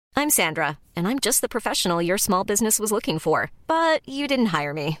I'm Sandra, and I'm just the professional your small business was looking for. But you didn't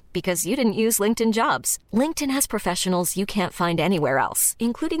hire me because you didn't use LinkedIn Jobs. LinkedIn has professionals you can't find anywhere else,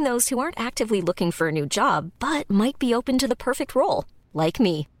 including those who aren't actively looking for a new job, but might be open to the perfect role, like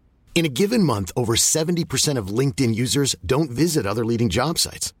me. In a given month, over 70% of LinkedIn users don't visit other leading job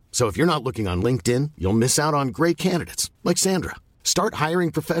sites. So if you're not looking on LinkedIn, you'll miss out on great candidates like Sandra. Start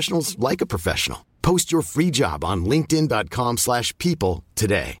hiring professionals like a professional. Post your free job on linkedin.com/people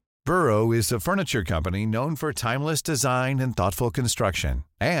today. Burrow is a furniture company known for timeless design and thoughtful construction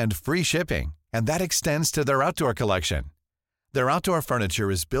and free shipping, and that extends to their outdoor collection. Their outdoor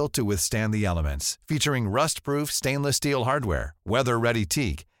furniture is built to withstand the elements, featuring rust-proof stainless steel hardware, weather-ready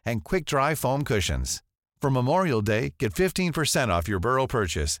teak, and quick-dry foam cushions. For Memorial Day, get 15% off your Burrow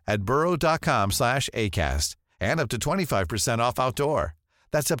purchase at burrow.com/ACAST and up to 25% off outdoor.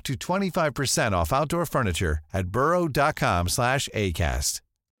 That's up to 25% off outdoor furniture at burrow.com/ACAST.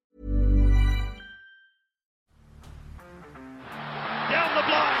 Down the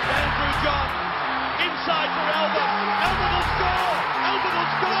blind, Andrew John. Inside for Albert. Albert will score. Albert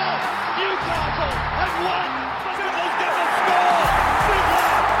will score. Newcastle have won. Fiddler's going to score.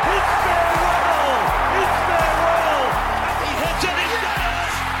 Fiddler, it's farewell. It's farewell. And he hits it. He's got it.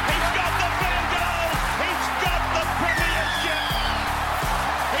 He's got the field goal. He's got the premiership.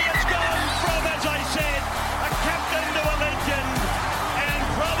 He has gone from, as I said, a captain to a legend and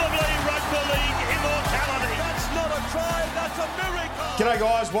probably rugby league immortality. That's not a try. That's a miracle. G'day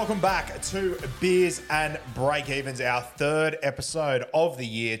guys, welcome back to Beers and Breakevens, our third episode of the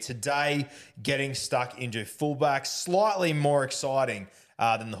year. Today, getting stuck into fullback, slightly more exciting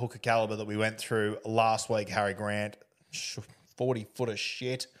than the hooker caliber that we went through last week. Harry Grant, 40-foot of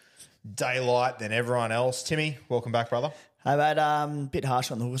shit, daylight than everyone else. Timmy, welcome back, brother. Hey, mate, bit harsh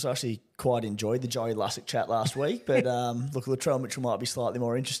on the hookers. I actually quite enjoyed the Joey Lussick chat last week, but look, Latrell Mitchell might be slightly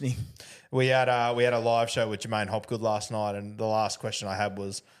more interesting. We had a live show with Jermaine Hopgood last night, and the last question I had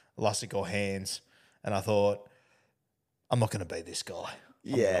was Lussick or Hands, and I thought, I'm not going to be this guy.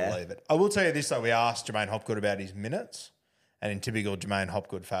 I'm going to leave it. I will tell you this, though. We asked Jermaine Hopgood about his minutes, and in typical Jermaine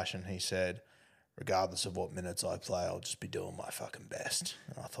Hopgood fashion, he said, regardless of what minutes I play, I'll just be doing my fucking best.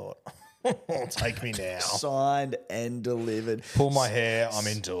 And I thought, take me now. Signed and delivered. Pull my hair, I'm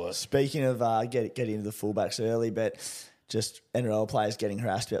into it. Speaking of getting into the fullbacks early, but just NRL players getting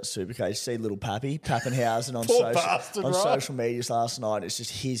harassed about SuperCoach. See little Pappy, Pappenhausen on, social media last night. It's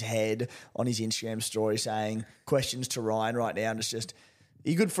just his head on his Instagram story saying questions to Ryan right now. And it's just, are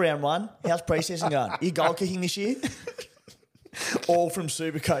you good for round one? How's pre-season going? Are you goal kicking this year? All from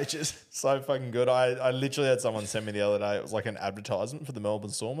SuperCoaches. So fucking good. I literally had someone send me the other day. It was like an advertisement for the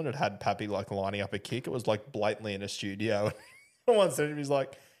Melbourne Storm, and it had Pappy like lining up a kick. It was like blatantly in a studio. Someone said to me, he's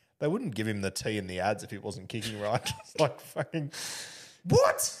like, they wouldn't give him the T in the ads if he wasn't kicking right. It's like fucking,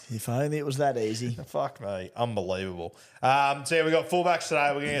 what? If only it was that easy. Fuck me. Unbelievable. So yeah, we got fullbacks today.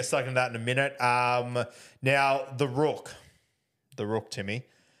 We're going to get stuck into that in a minute. Now, the Rook, Timmy.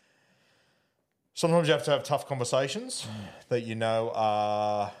 Sometimes you have to have tough conversations that you know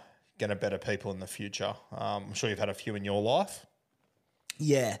are going to better people in the future. I'm sure you've had a few in your life.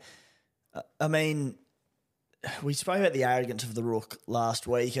 Yeah. I mean, we spoke about the arrogance of the Rook last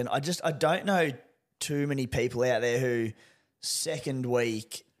week, and I don't know too many people out there who second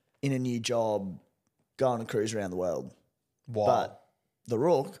week in a new job go on a cruise around the world. Wow. But the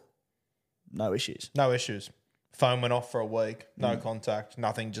Rook, no issues. No issues. Phone went off for a week. No contact.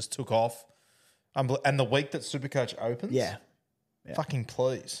 Nothing. Just took off. And the week that SuperCoach opens? Yeah. Fucking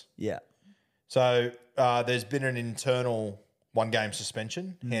please. Yeah. So there's been an internal one-game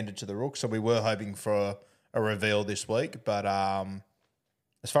suspension handed to the Rook, so we were hoping for a reveal this week. But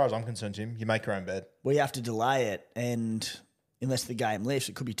as far as I'm concerned, Tim, you make your own bed. We have to delay it, and unless the game lifts,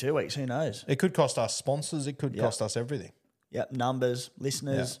 it could be 2 weeks. Who knows? It could cost us sponsors. It could cost us everything. Yep, numbers,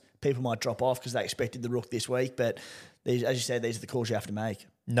 listeners. People might drop off because they expected the Rook this week, but these, as you said, these are the calls you have to make.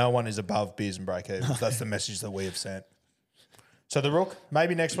 No one is above beers and breakevens. That's the message that we have sent. So the Rook,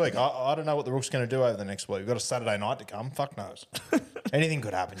 maybe next week. I don't know what the Rook's going to do over the next week. We've got a Saturday night to come. Fuck knows. Anything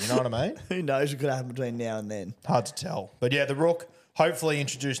could happen, you know what I mean? Who knows what could happen between now and then? Hard to tell. But yeah, the Rook, hopefully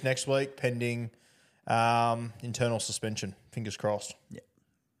introduced next week, pending internal suspension. Fingers crossed. Yeah.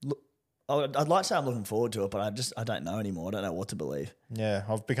 Look, I'd like to say I'm looking forward to it, but I don't know anymore. I don't know what to believe. Yeah,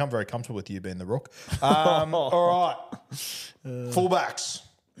 I've become very comfortable with you being the Rook. All right. Fullbacks.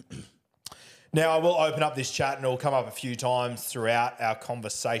 Now, I will open up this chat and it will come up a few times throughout our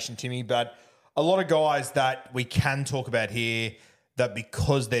conversation, Timmy, but a lot of guys that we can talk about here that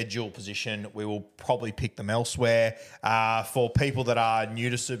because they're dual position, we will probably pick them elsewhere. For people that are new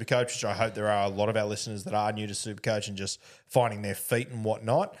to SuperCoach, which I hope there are a lot of our listeners that are new to SuperCoach and just finding their feet and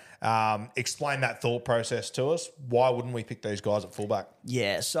whatnot, explain that thought process to us. Why wouldn't we pick these guys at fullback?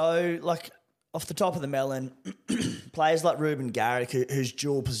 Yeah, so like off the top of the melon, players like Ruben Garrick, who's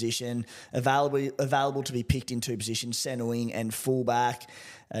dual position, available to be picked in two positions, centre wing and fullback.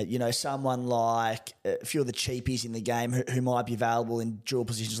 Someone like a few of the cheapies in the game who might be available in dual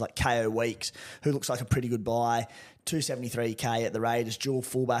positions like KO Weeks, who looks like a pretty good buy, 273k at the Raiders, dual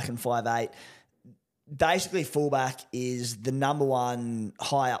fullback and 5'8". Basically, fullback is the number one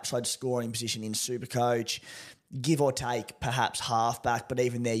high upside scoring position in SuperCoach. Give or take, perhaps halfback, but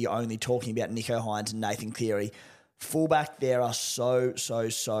even there, you're only talking about Nicho Hines and Nathan Cleary. Fullback, there are so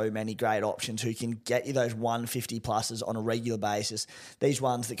many great options who can get you those 150 pluses on a regular basis. These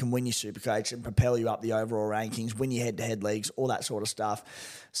ones that can win you SuperCoach and propel you up the overall rankings, win your head-to-head leagues, all that sort of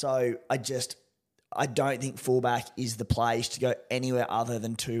stuff. So I don't think fullback is the place to go anywhere other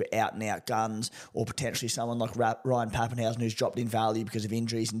than two out-and-out guns or potentially someone like Ryan Pappenhausen who's dropped in value because of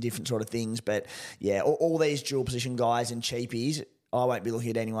injuries and different sort of things. But, yeah, all these dual position guys and cheapies, I won't be looking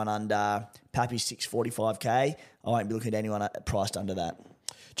at anyone under Pappy's 645k. I won't be looking at anyone priced under that.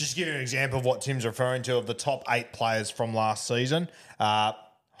 Just to give you an example of what Tim's referring to, of the top 8 players from last season,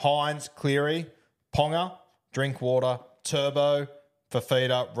 Hines, Cleary, Ponga, Drinkwater, Turbo,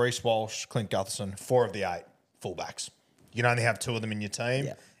 Fafita, Reece Walsh, Clint Gutherson, 4 of the 8 fullbacks. You can only have 2 of them in your team.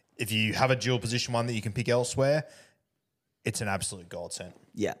 Yeah. If you have a dual position one that you can pick elsewhere, it's an absolute godsend.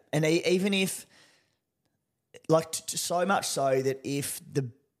 Yeah, and even if, so much so that if the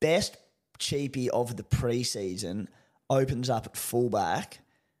best cheapie of the preseason opens up at fullback,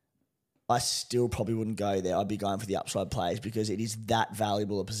 I still probably wouldn't go there. I'd be going for the upside plays because it is that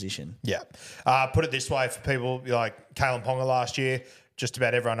valuable a position. Yeah. Put it this way, for people like Kalen Ponga last year, just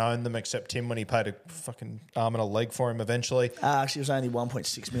about everyone owned them except Tim when he paid a fucking arm and a leg for him eventually. Actually, it was only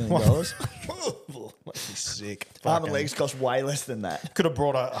 $1.6 million. Must be sick. Arm and legs cost way less than that. Could have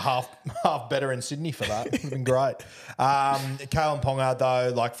brought a half better in Sydney for that. Would have been great. Kalen Ponga,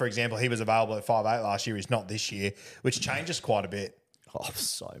 though, like, for example, he was available at 5'8" last year. He's not this year, which changes quite a bit. Oh,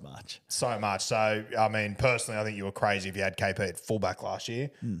 so much. So much. So, I mean, personally, I think you were crazy if you had KP at fullback last year.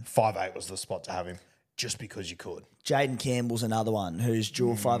 5'8" was the spot to have him just because you could. Jaden Campbell's another one who's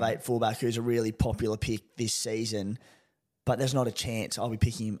dual 5'8" fullback who's a really popular pick this season, but there's not a chance I'll be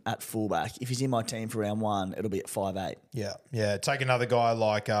picking him at fullback. If he's in my team for round 1, it'll be at 5'8". Yeah. Take another guy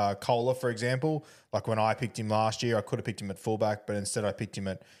like Kohler, for example. Like when I picked him last year, I could have picked him at fullback, but instead I picked him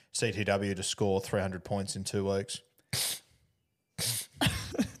at CTW to score 300 points in 2 weeks.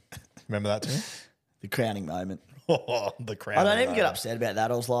 Remember that too? The crowning moment. The crowning I don't even moment. get upset about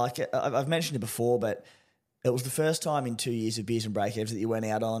that. I was like, I've mentioned it before, but it was the first time in 2 years of Beers and Breakevens that you went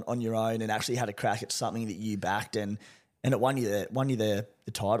out on your own and actually had a crack at something that you backed, and it won you the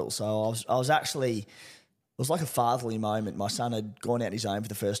title. So I was actually, it was like a fatherly moment. My son had gone out on his own for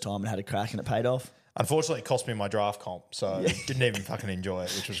the first time and had a crack, and it paid off. Unfortunately, it cost me my draft comp, so I didn't even fucking enjoy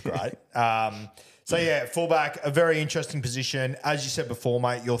it, which was great. Fullback, a very interesting position. As you said before,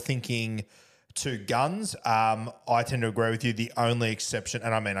 mate, you're thinking 2 guns. I tend to agree with you. The only exception,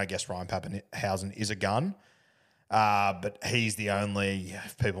 and I mean, I guess Ryan Pappenhausen is a gun, but he's the only,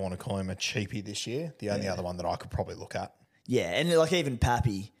 if people want to call him a cheapie this year, the only other one that I could probably look at. Yeah, and like even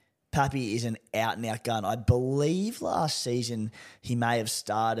Pappy is an out-and-out gun. I believe last season he may have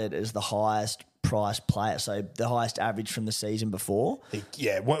started as the highest price player, so the highest average from the season before.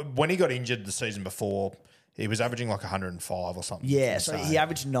 When he got injured the season before, he was averaging like 105 or something. Yeah, so he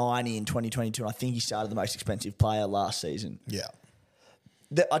averaged 90 in 2022, and I think he started the most expensive player last season. Yeah.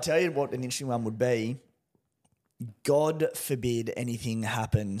 I tell you what an interesting one would be. God forbid anything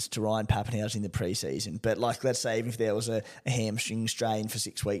happens to Ryan Pappenhausen in the preseason, but like let's say even if there was a hamstring strain for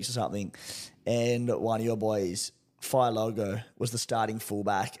 6 weeks or something, and one of your boys, Fire Logo, was the starting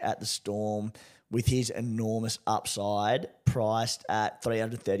fullback at the Storm with his enormous upside, priced at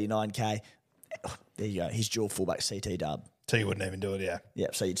 339k. There you go. His dual fullback CT dub. So you wouldn't even do it, yeah. Yeah,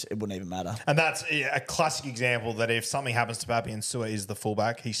 so it wouldn't even matter. And that's a classic example that if something happens to Pappy and Sua is the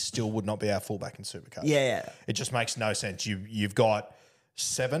fullback, he still would not be our fullback in SuperCoach. Yeah. It just makes no sense. You've got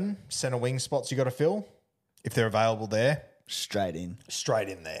 7 centre wing spots you got to fill. If they're available there. Straight in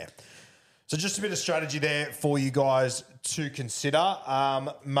there. So just a bit of strategy there for you guys to consider.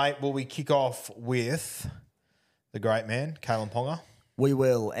 Mate, will we kick off with the great man, Kalen Ponga? We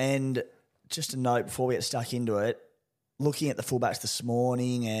will. And just a note before we get stuck into it, looking at the fullbacks this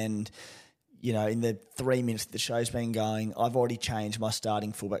morning and, you know, in the 3 minutes that the show's been going, I've already changed my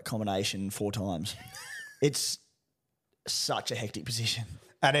starting fullback combination 4 times. It's such a hectic position.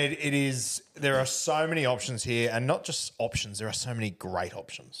 And it is, there are so many options here, and not just options, there are so many great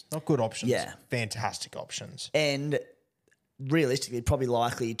options. Not good options, fantastic options. And realistically, probably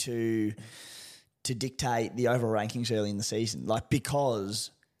likely to dictate the overall rankings early in the season. Like, because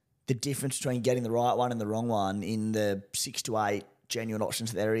the difference between getting the right one and the wrong one in the 6 to 8 genuine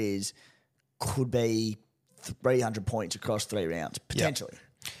options that there is could be 300 points across 3 rounds, potentially. Yep.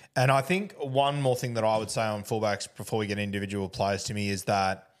 And I think one more thing that I would say on fullbacks before we get individual players to me is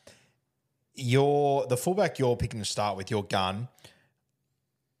that the fullback you're picking to start with, your gun,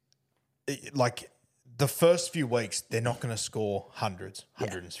 like the first few weeks, they're not going to score hundreds,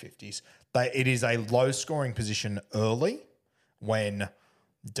 150s. It is a low-scoring position early when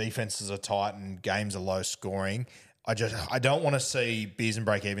defenses are tight and games are low-scoring. I don't want to see beers and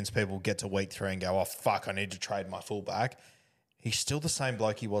break-evens people get to week 3 and go, oh, fuck, I need to trade my fullback. He's still the same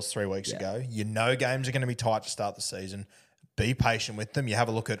bloke he was 3 weeks ago. You know games are going to be tight to start the season. Be patient with them. You have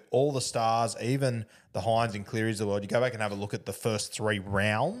a look at all the stars, even the Hines and Clearys of the world. You go back and have a look at the first 3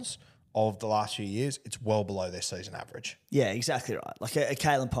 rounds of the last few years. It's well below their season average. Yeah, exactly right. Like a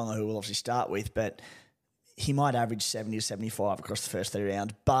Kalen Ponga, who we'll obviously start with, but he might average 70 to 75 across the first 3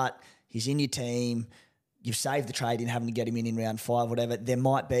 rounds, but he's in your team. You've saved the trade in having to get him in round 5, whatever. There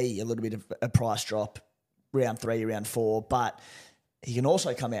might be a little bit of a price drop round 3, round 4, but he can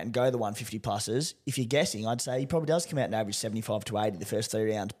also come out and go the 150 pluses. If you're guessing, I'd say he probably does come out and average 75 to 80 the first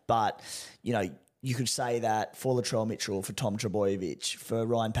 3 rounds. But, you know, you could say that for Latrell Mitchell, for Tom Trbojevic, for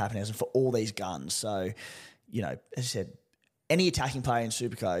Ryan Papenhuyzen, for all these guns. So, you know, as I said, any attacking player in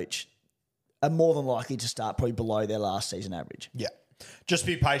SuperCoach are more than likely to start probably below their last season average. Yeah. Just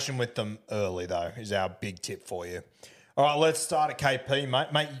be patient with them early, though, is our big tip for you. All right, let's start at KP,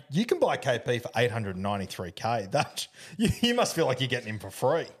 mate. Mate, you can buy KP for $893K. That you must feel like you're getting him for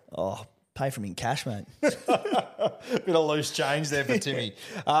free. Oh, pay for him in cash, mate. Bit of loose change there for Timmy.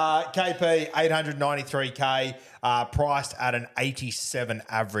 KP, $893K, priced at an 87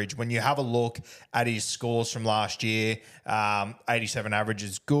 average. When you have a look at his scores from last year, 87 average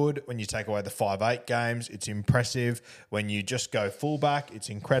is good. When you take away the 5-8 games, it's impressive. When you just go fullback, it's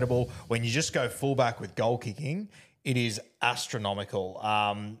incredible. When you just go fullback with goal kicking, it is astronomical.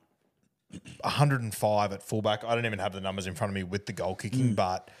 105 at fullback. I don't even have the numbers in front of me with the goal kicking,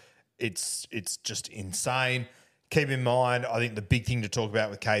 but it's just insane. Keep in mind, I think the big thing to talk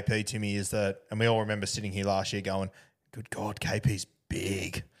about with KP, Timmy, is that, and we all remember sitting here last year going, good God, KP's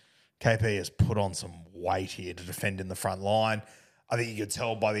big. KP has put on some weight here to defend in the front line. I think you could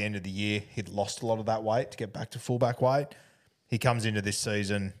tell by the end of the year he'd lost a lot of that weight to get back to fullback weight. He comes into this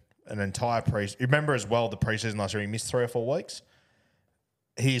season, an entire remember as well the preseason last year, he missed 3 or 4 weeks.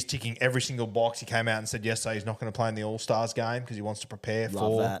 He is ticking every single box. He came out and said yesterday he's not going to play in the All-Stars game because he wants to prepare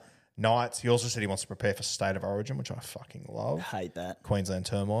for Knights. He also said he wants to prepare for State of Origin, which I fucking love. Hate that. Queensland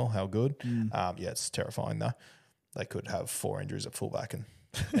turmoil, how good. Yeah, it's terrifying though. They could have 4 injuries at fullback and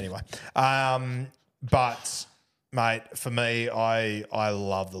anyway. But mate, for me, I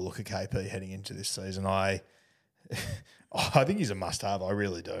love the look of KP heading into this season. I think he's a must-have. I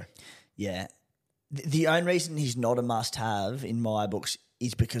really do. Yeah. The only reason he's not a must-have in my books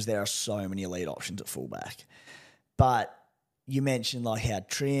is because there are so many elite options at fullback. But you mentioned like how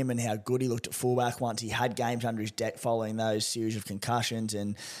trim and how good he looked at fullback once he had games under his deck following those series of concussions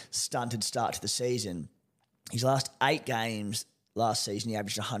and stunted start to the season. His last 8 games last season, he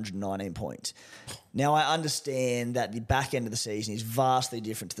averaged 119 points. Now, I understand that the back end of the season is vastly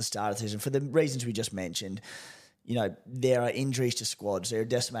different to the start of the season for the reasons we just mentioned. You know, there are injuries to squads. There are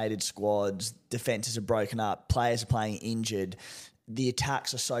decimated squads. Defences are broken up. Players are playing injured. The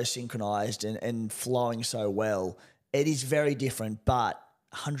attacks are so synchronised and flowing so well. It is very different, but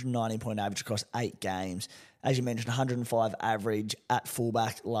 119-point average across 8 games. As you mentioned, 105 average at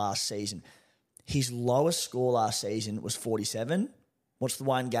fullback last season. His lowest score last season was 47. What's the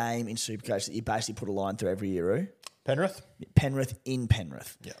one game in SuperCoach that you basically put a line through every year, Roo? Penrith? Penrith in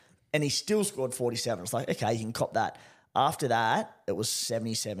Penrith. Yeah. And he still scored 47. It's like, okay, you can cop that. After that, it was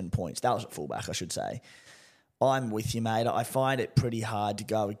 77 points. That was at fullback, I should say. I'm with you, mate. I find it pretty hard to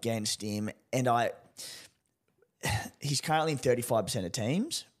go against him. And he's currently in 35% of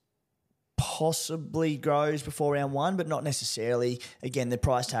teams. Possibly grows before round 1, but not necessarily. Again, the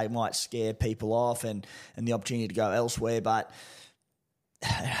price tag might scare people off and the opportunity to go elsewhere. But,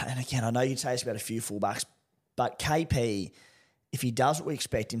 and again, I know you'd say it's about a few fullbacks, but KP, if he does what we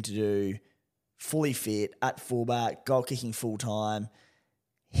expect him to do, fully fit, at fullback, goal kicking full time,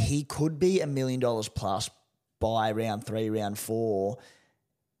 he could be $1 million plus by round 3, round 4,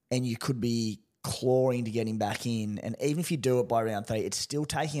 and you could be clawing to get him back in. And even if you do it by round 3, it's still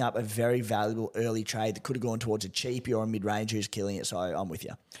taking up a very valuable early trade that could have gone towards a cheapie or a mid-range who's killing it. So I'm with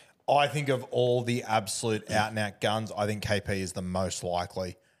you. I think of all the absolute out-and-out guns, I think KP is the most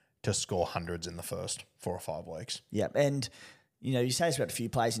likely to score hundreds in the first 4 or 5 weeks. Yeah, and, you know, you say it's about a few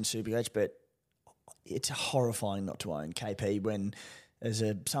plays in SuperCoach, but it's horrifying not to own KP when, as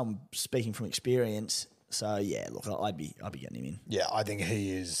someone speaking from experience, so, yeah, look, I'd be getting him in. Yeah, I think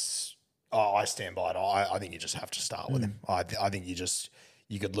he is... Oh, I stand by it. I think you just have to start with him. I think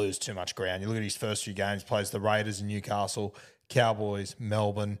you could lose too much ground. You look at his first few games, plays the Raiders in Newcastle, Cowboys,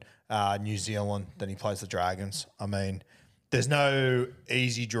 Melbourne, New Zealand, then he plays the Dragons. I mean, there's no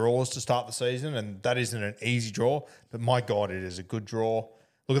easy draws to start the season, and that isn't an easy draw, but my God, it is a good draw.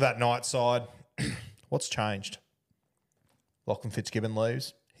 Look at that night side. What's changed? Lachlan Fitzgibbon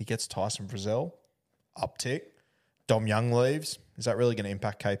leaves. He gets Tyson Frizzell. Uptick. Dom Young leaves. Is that really going to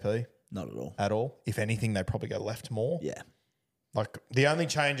impact KP? Not at all. At all. If anything, they probably go left more. Yeah. Like, the only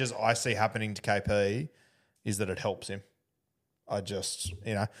changes I see happening to KP is that it helps him. I just,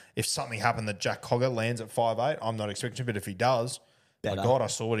 if something happened that Jack Cogger lands at 5'8", I'm not expecting, but if he does, my God, I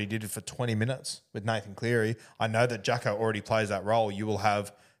saw what he did for 20 minutes with Nathan Cleary. I know that Jacko already plays that role. You will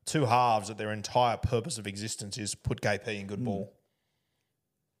have 2 halves that their entire purpose of existence is put KP in good ball.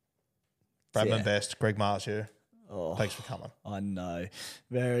 Bradman Best, Greg Mars here. Oh, thanks for coming. I know.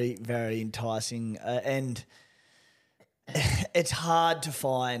 Very, very enticing. And it's hard to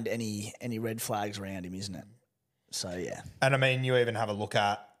find any red flags around him, isn't it? So, yeah. And, I mean, you even have a look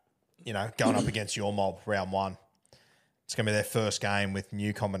at, going up against your mob round 1. It's going to be their first game with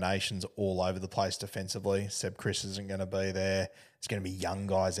new combinations all over the place defensively. Seb Chris isn't going to be there. It's going to be young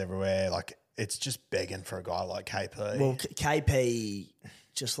guys everywhere. Like, it's just begging for a guy like KP. Well, KP,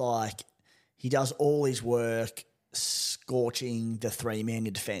 just like he does all his work scorching the 3-man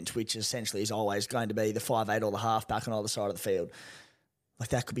in defence, which essentially is always going to be the 5'8" or the halfback on either side of the field. Like,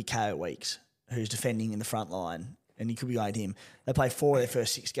 that could be Ko Weeks, who's defending in the front line, and he could be going to him. They play 4 of their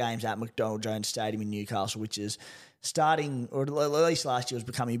first 6 games at McDonald Jones Stadium in Newcastle, which is starting, or at least last year, was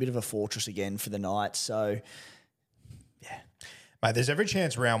becoming a bit of a fortress again for the Knights. So, yeah. Mate, there's every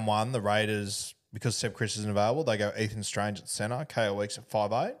chance round 1, the Raiders, because Seb Chris isn't available, they go Ethan Strange at centre, KO Weeks at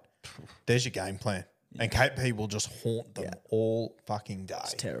 5'8". There's your game plan. Yeah. And KP will just haunt them all fucking day.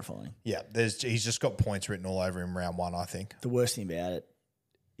 It's terrifying. Yeah, he's just got points written all over him round 1, I think. The worst thing about it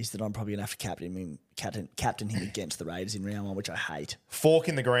is that I'm probably going to have to captain him against the Raiders in round 1, which I hate. Fork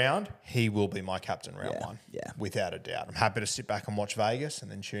in the ground, he will be my captain round 1. Yeah. Without a doubt. I'm happy to sit back and watch Vegas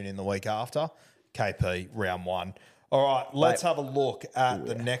and then tune in the week after. KP, round 1. All right, let's have a look at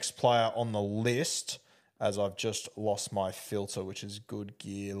the next player on the list, as I've just lost my filter, which is Good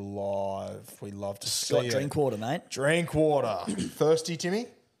Gear Live. We love to see it. Drinkwater, mate. Drinkwater. Thirsty, Timmy?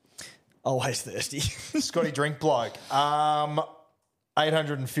 Always thirsty. Scotty Drink Bloke.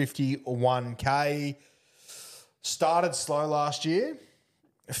 851K. Started slow last year.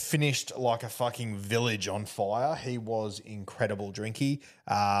 Finished like a fucking village on fire. He was incredible, Drinky.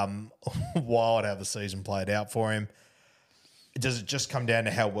 Wild how the season played out for him. Does it just come down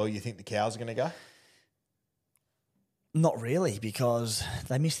to how well you think the Cows are going to go? Not really, because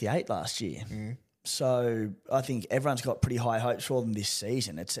they missed the 8 last year. So I think everyone's got pretty high hopes for them this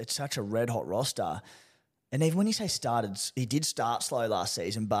season. It's such a red-hot roster. And even when you say started, he did start slow last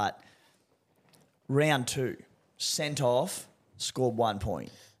season, but round 2, sent off, scored 1 point.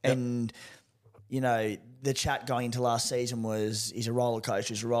 Yep. And, the chat going into last season was, he's a roller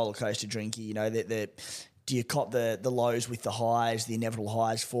coaster, Drinky. Do you cop the lows with the highs, the inevitable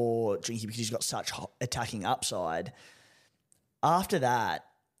highs for Drinky because he's got such attacking upside? After that,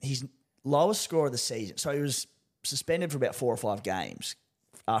 his lowest score of the season, so he was suspended for about 4 or 5 games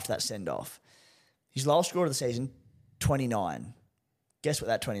after that send-off. His lowest score of the season, 29. Guess what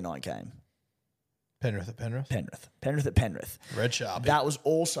that 29 came? Penrith at Penrith? Penrith at Penrith. Red Sharpie. That was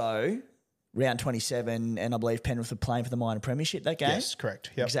also round 27, and I believe Penrith were playing for the minor premiership that game. Yes, correct.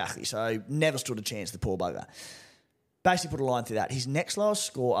 Yep. Exactly. So never stood a chance, the poor bugger. Basically put a line through that. His next lowest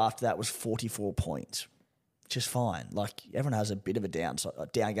score after that was 44 points, which is fine. Like, everyone has a bit of a down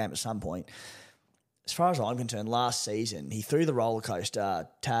game at some point. As far as I'm concerned, last season, he threw the roller coaster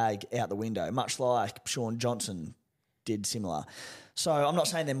tag out the window, much like Sean Johnson did similar. So I'm not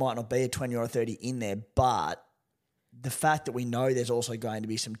saying there might not be a 20 or a 30 in there, but the fact that we know there's also going to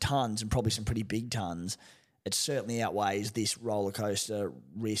be some tons, and probably some pretty big tons, it certainly outweighs this roller coaster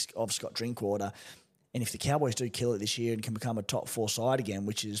risk of Scott Drinkwater. And if the Cowboys do kill it this year and can become a top 4 side again,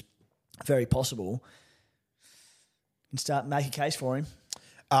 which is very possible, you can make a case for him.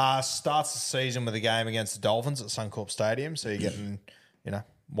 Starts the season with a game against the Dolphins at Suncorp Stadium. So you're getting,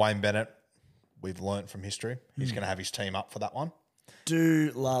 Wayne Bennett we've learnt from history. He's going to have his team up for that one.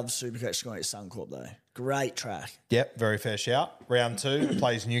 Do love SuperCoach scoring at Suncorp though. Great track. Yep, very fair shout. Round 2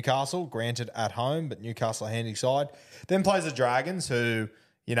 plays Newcastle, granted at home, but Newcastle a handy side. Then plays the Dragons, who,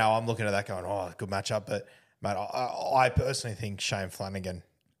 you know, I'm looking at that going, oh, good matchup. But, mate, I personally think Shane Flanagan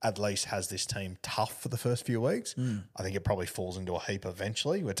at least has this team tough for the first few weeks. I think it probably falls into a heap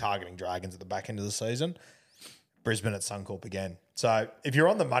eventually. We're targeting Dragons at the back end of the season. Brisbane at Suncorp again. So if you're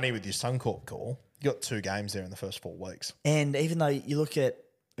on the money with your Suncorp call, you got 2 games there in the first 4 weeks. And even though you look at,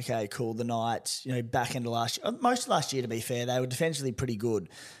 okay, cool, the Knights, you know, back end of last year, most of last year, to be fair, they were defensively pretty good,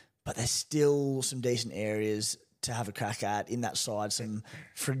 but there's still some decent areas to have a crack at in that side, some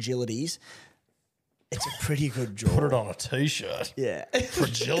fragilities. It's a pretty good draw. Put it on a T-shirt. Yeah.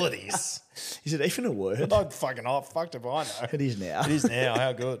 Fragilities. Is it even a word? I'm fucking off. Fucked if I know. It is now. It is now.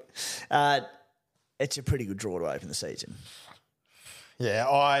 How good. It's a pretty good draw to open the season.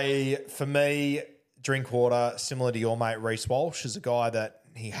 Yeah, for me, Drinkwater, similar to your mate Reece Walsh, is a guy that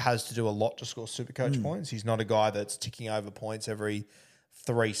he has to do a lot to score SuperCoach points. He's not a guy that's ticking over points every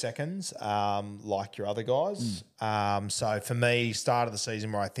 3 seconds like your other guys. So for me, start of the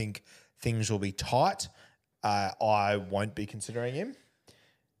season where I think things will be tight, I won't be considering him.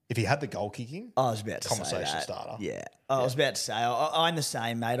 If he had the goal kicking, I was about to conversation say that. starter. Yeah, I was about to say I'm the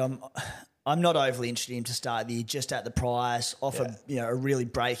same, mate. I'm not overly interested in him to start the year just at the price, offer a really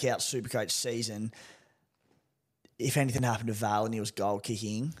breakout SuperCoach season. If anything happened to Val and he was goal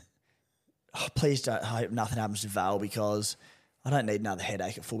kicking, please don't hope nothing happens to Val, because I don't need another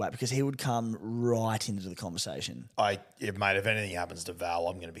headache at fullback, because he would come right into the conversation. Mate, if anything happens to Val,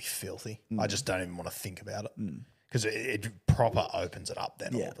 I'm going to be filthy. I just don't even want to think about it, because it proper opens it up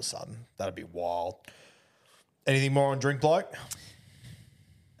then all of a sudden. That'd be wild. Anything more on Drink Bloke?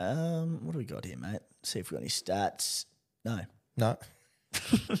 What do we got here, mate? See if we got any stats. No.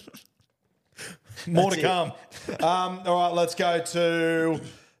 More to come. All right, let's go to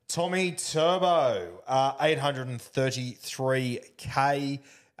Tommy Turbo, 833K.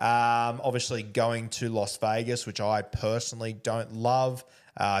 Obviously going to Las Vegas, which I personally don't love.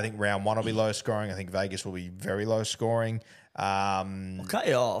 I think round 1 will be low scoring. I think Vegas will be very low scoring. I'll cut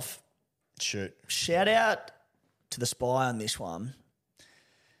you off. Shoot. Shout out to the spy on this one.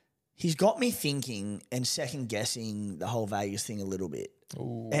 He's got me thinking and second guessing the whole Vegas thing a little bit.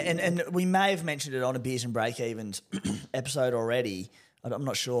 And we may have mentioned it on a Beers and Breakevens episode already. I'm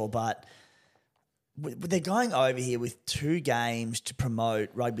not sure, but they're going over here with 2 games to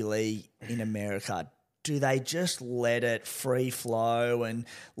promote rugby league in America. Do they just let it free flow and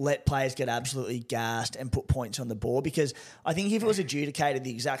let players get absolutely gassed and put points on the board? Because I think if it was adjudicated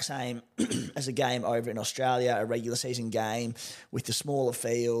the exact same as a game over in Australia, a regular season game with the smaller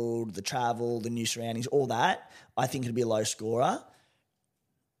field, the travel, the new surroundings, all that, I think it'd be a low scorer.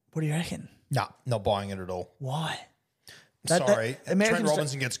 What do you reckon? No, not buying it at all. Why? Sorry. Trent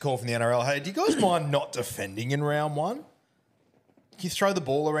Robinson gets a call from the NRL. Hey, do you guys mind not defending in round 1? You throw the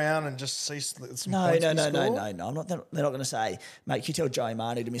ball around and just see some points. No. I'm not. They're not going to say, mate, can you tell Joey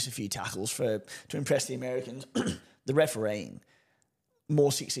Manu to miss a few tackles to impress the Americans? The refereeing,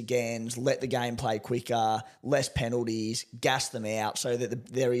 more 6 agains, let the game play quicker, less penalties, gas them out so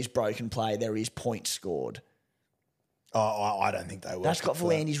that there is broken play, there is points scored. I don't think they will. That's got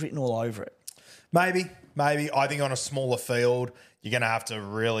Volandi's written all over it. Maybe. I think on a smaller field, you're going to have to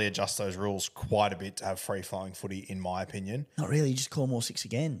really adjust those rules quite a bit to have free-flowing footy, in my opinion. Not really. You just call more 6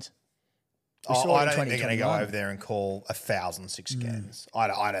 agains. I don't think they're going to go over there and call 1,000 6 agains.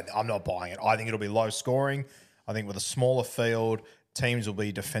 I'm not buying it. I think it'll be low scoring. I think with a smaller field, teams will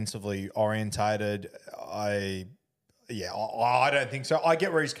be defensively orientated. I don't think so. I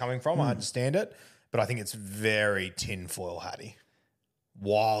get where he's coming from. I understand it. But I think it's very tinfoil hatty.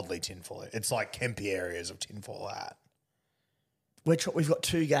 Wildly tinfoil. It's like Kempy areas of tinfoil hat. We've got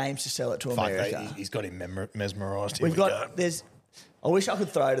 2 games to sell it to America. He's got him mesmerised. I wish I could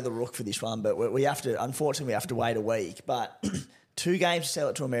throw to the rook for this one, but we have to. Unfortunately, we have to wait a week. But 2 games to sell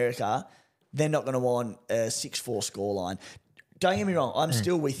it to America. They're not going to want a 6-4 scoreline. Don't get me wrong. I'm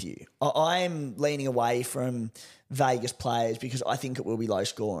still with you. I am leaning away from Vegas players because I think it will be low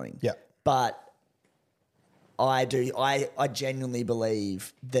scoring. Yeah, but I do. I genuinely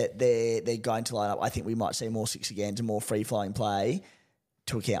believe that they're going to line up. I think we might see more 6 agains and more free flowing play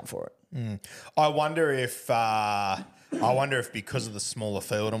to account for it. I wonder if because of the smaller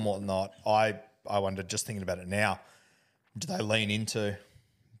field and whatnot, I wonder, just thinking about it now, do they lean into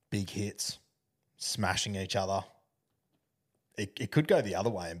big hits, smashing each other? It could go the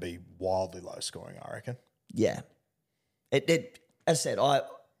other way and be wildly low scoring, I reckon. Yeah. As I said,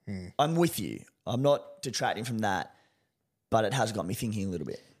 I'm with you. I'm not detracting from that, but it has got me thinking a little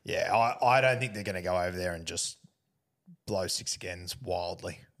bit. Yeah, I don't think they're going to go over there and just blow 6 agains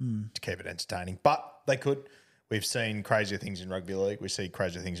wildly to keep it entertaining. But they could. We've seen crazier things in rugby league. We see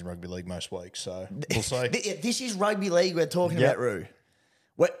crazier things in rugby league most weeks. So we'll see. This is rugby league we're talking about, Roo.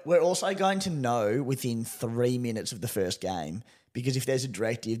 We're also going to know within 3 minutes of the first game, because if there's a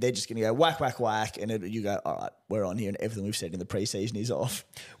directive, they're just going to go whack, whack, whack, and you go, all right, we're on here, and everything we've said in the preseason is off.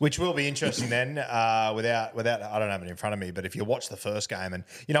 Which will be interesting then. Without, I don't have it in front of me, but if you watch the first game, and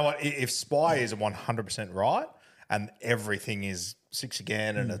you know what, if Spy is 100% right and everything is 6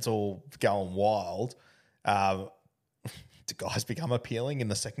 again and it's all going wild, do guys become appealing in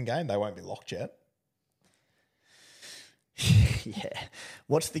the second game? They won't be locked yet. Yeah.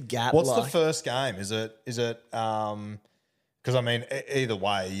 What's the gap? What's the first game? Is it? Because I mean, either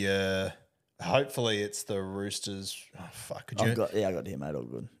way, hopefully it's the Roosters. Oh fuck! Could you? I got here, mate. All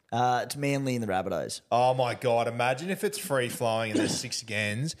good. It's Manly and the Rabbitohs. Oh my god! Imagine if it's free flowing and there's 6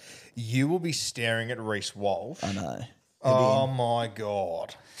 agains. You will be staring at Reece Walsh. I know. Oh my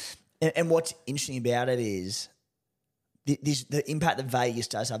god! And what's interesting about it is the impact that Vegas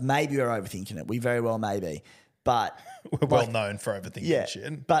does have. Maybe we're overthinking it. We very well may be. But we're well known for overthinking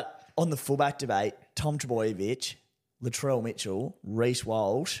shit. But on the fullback debate, Tom Trbojevic, Latrell Mitchell, Reece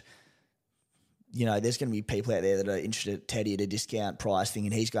Walsh, you know, there's going to be people out there that are interested in Teddy at a discount price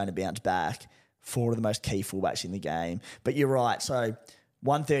thinking he's going to bounce back. 4 of the most key fullbacks in the game. But you're right. So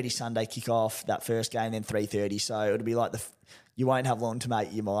 1:30 Sunday kickoff, that first game, then 3:30. So it'll be like you won't have long to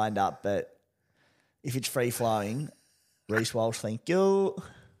make your mind up. But if it's free-flowing, Reece Walsh, thank you.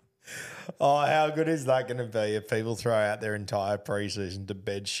 Oh, how good is that going to be if people throw out their entire preseason to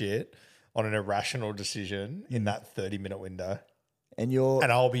bed shit on an irrational decision in that 30-minute window? And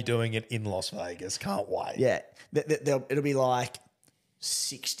I'll be doing it in Las Vegas. Can't wait. Yeah. It'll be like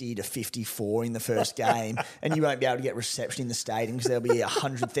 60 to 54 in the first game, and you won't be able to get reception in the stadium because there'll be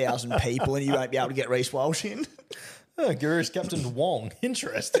 100,000 people and you won't be able to get Reece Walsh in. Oh, Guru's Captain Wong.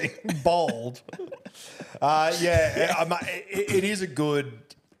 Interesting. Bold. It is a good...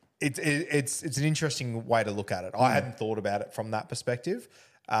 It's an interesting way to look at it. I hadn't thought about it from that perspective,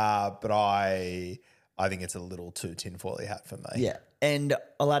 but I think it's a little too tinfoily hat for me. Yeah, and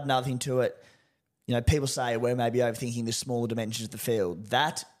I'll add another thing to it. You know, people say we're maybe overthinking the smaller dimensions of the field.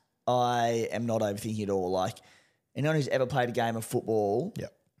 That I am not overthinking at all. Like, anyone who's ever played a game of football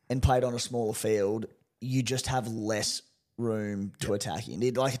and played on a smaller field, you just have less room to attack in.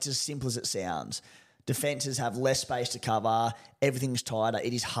 It's as simple as it sounds. Defences have less space to cover. Everything's tighter.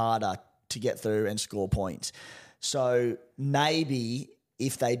 It is harder to get through and score points. So maybe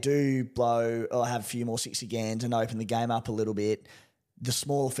if they do blow or have a few more 6 agains and open the game up a little bit, the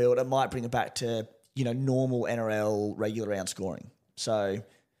smaller field, it might bring it back to, you know, normal NRL regular round scoring. So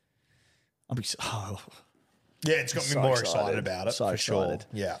it's got me more excited about it for sure.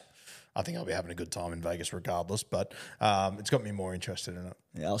 Yeah. I think I'll be having a good time in Vegas regardless, but it's got me more interested in it.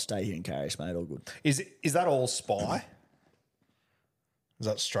 Yeah, I'll stay here in Caris, mate. All good. Is that all Spy? Is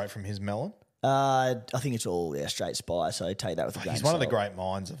that straight from his melon? I think it's all straight Spy, so take that with a grain of salt. He's one of the great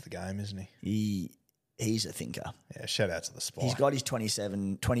minds of the game, isn't he? He's a thinker. Yeah, shout out to the Spy. He's got his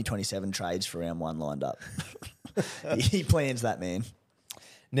 2027 trades for round 1 lined up. He plans that, man.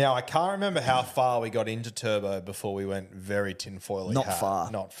 Now, I can't remember how far we got into Turbo before we went very tinfoily.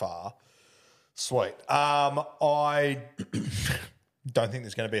 Not far. Sweet. I don't think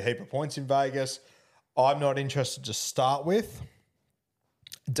there's going to be a heap of points in Vegas. I'm not interested to start with.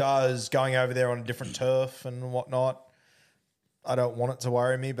 Does going over there on a different turf and whatnot, I don't want it to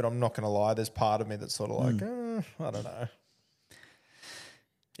worry me, but I'm not going to lie. There's part of me that's sort of like, I don't know.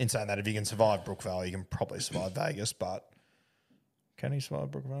 In saying that, if you can survive Brookvale, you can probably survive Vegas, but can he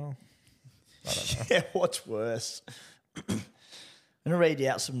survive Brookvale? I don't know. Yeah, what's worse? I'm going to read you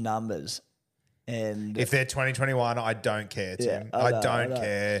out some numbers. And if they're 2021, I don't care, Tim. I don't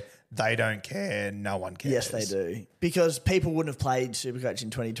care. They don't care. No one cares. Yes, they do. Because people wouldn't have played SuperCoach in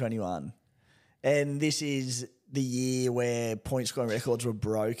 2021. And this is the year where point scoring records were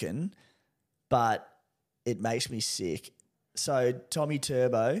broken, but it makes me sick. So Tommy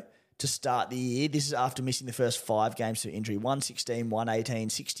Turbo, to start the year, this is after missing the first 5 games through injury, 116, 118,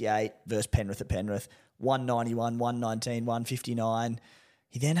 68 versus Penrith at Penrith, 191, 119, 159.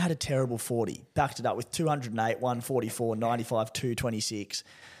 He then had a terrible 40, backed it up with 208, 144, 95, 226.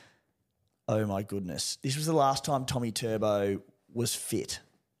 Oh my goodness. This was the last time Tommy Turbo was fit.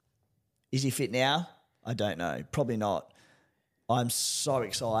 Is he fit now? I don't know. Probably not. I'm so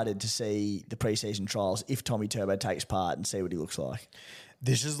excited to see the preseason trials if Tommy Turbo takes part and see what he looks like.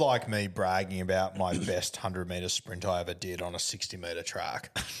 This is like me bragging about my best 100-metre sprint I ever did on a 60-metre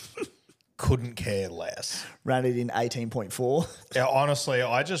track. couldn't care less. Ran it in 18.4. Yeah, honestly,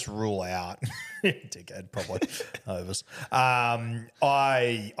 I just rule out dickhead, probably overs.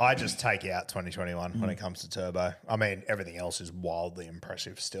 I just take out 2021 when it comes to Turbo. I mean, everything else is wildly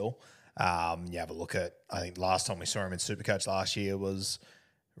impressive still. You have a look at, I think last time we saw him in Supercoach last year was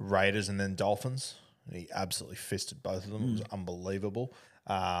Raiders and then Dolphins. He absolutely fisted both of them. It was unbelievable.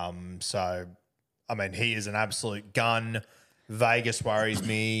 So, I mean, he is an absolute gun. Vegas worries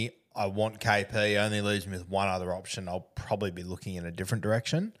me. I want KP. Only leaves me with one other option. I'll probably be looking in a different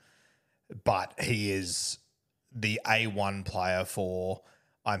direction. But he is the A1 player for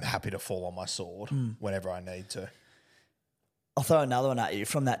I'm happy to fall on my sword whenever I need to. I'll throw another one at you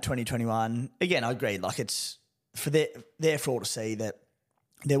from that 2021. Again, I agree. Like, it's there for all to see that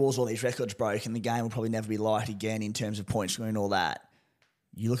there was all these records broken. The game will probably never be like again in terms of point scoring and all that.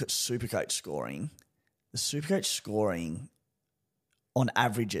 You look at SuperCoach scoring. The SuperCoach scoring on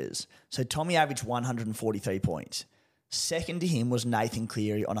averages. So Tommy averaged 143 points. Second to him was Nathan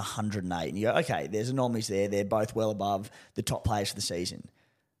Cleary on 108. And you go, okay, there's anomalies there. They're both well above the top players for the season.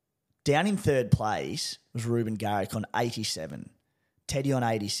 Down in third place was Ruben Garrick on 87, Teddy on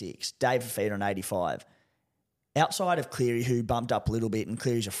 86, Dave Fafita on 85. Outside of Cleary, who bumped up a little bit, and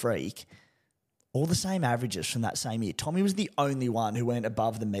Cleary's a freak, all the same averages from that same year. Tommy was the only one who went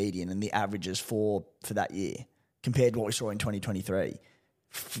above the median in the averages for that year compared to what we saw in 2023.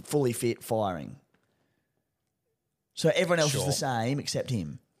 Fully fit, firing. So everyone else was the same except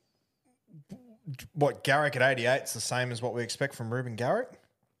him. What, Garrick at 88 is the same as what we expect from Ruben Garrick?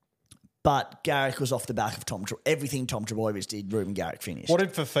 But Garrick was off the back of everything Tom Trbojevic did, Ruben Garrick finished. What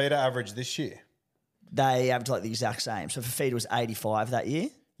did Fafita average this year? They averaged like the exact same. So Fafita was 85 that year.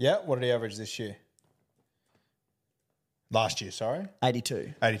 Yeah, what did he average this year? Last year, sorry?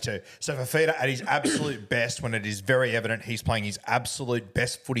 82. 82. So Fafita at his absolute best, when it is very evident he's playing his absolute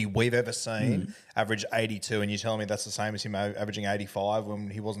best footy we've ever seen, averaged 82, and you're telling me that's the same as him averaging 85 when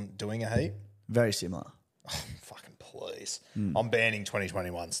he wasn't doing a heap? Very similar. Oh, fucking please. I'm banning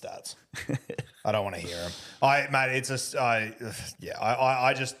 2021 stats. I don't want to hear them.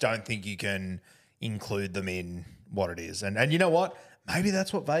 I just don't think you can include them in what it is. And you know what? Maybe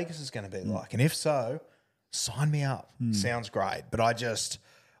that's what Vegas is going to be like. And if so, sign me up. Sounds great. But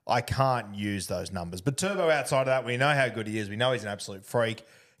I can't use those numbers. But Turbo, outside of that, we know how good he is. We know he's an absolute freak.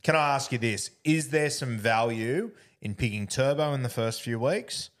 Can I ask you this? Is there some value in picking Turbo in the first few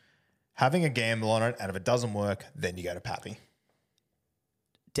weeks, having a gamble on it, and if it doesn't work, then you go to Pappy?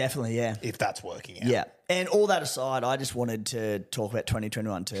 Definitely, yeah. If that's working out. Yeah. And all that aside, I just wanted to talk about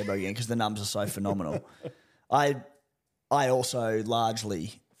 2021 Turbo again because the numbers are so phenomenal. I also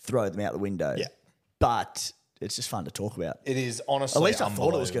largely throw them out the window. Yeah. But it's just fun to talk about. It is honestly At least I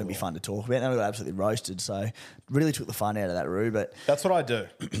thought it was going to be fun to talk about. And I got absolutely roasted. So really took the fun out of that, Roo. But that's what I do.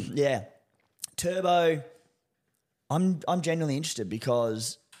 Yeah. Turbo, I'm genuinely interested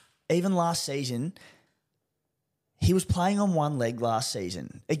because even last season, he was playing on one leg last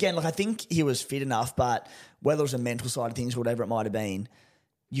season. Again, I think he was fit enough, but whether it was a mental side of things or whatever it might have been,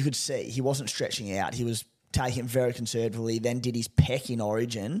 you could see he wasn't stretching out. He was taking it very conservatively, then did his pec in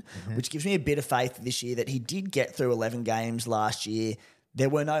Origin, which gives me a bit of faith this year that he did get through 11 games last year. There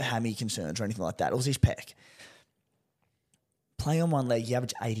were no hammy concerns or anything like that. It was his pec. Playing on one leg, he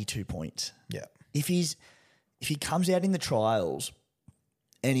averaged 82 points. Yeah. If he comes out in the trials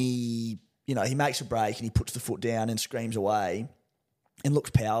and he makes a break and he puts the foot down and screams away and looks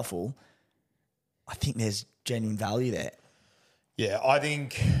powerful, I think there's genuine value there. Yeah, I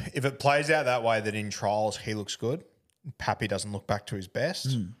think if it plays out that way, that in trials he looks good, Pappy doesn't look back to his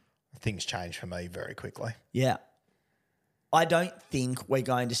best, things change for me very quickly. Yeah. I don't think we're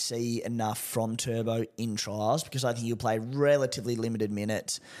going to see enough from Turbo in trials because I think he'll play relatively limited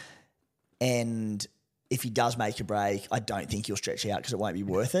minutes. And if he does make a break, I don't think he'll stretch out because it won't be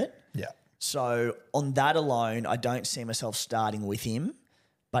worth it. Yeah. So on that alone, I don't see myself starting with him.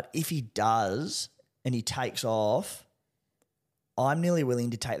 But if he does and he takes off, I'm nearly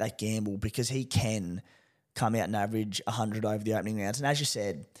willing to take that gamble because he can come out and average 100 over the opening rounds. And as you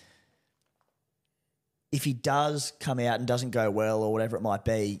said, if he does come out and doesn't go well or whatever it might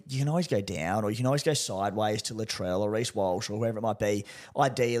be, you can always go down or you can always go sideways to Latrell or Reece Walsh or whoever it might be.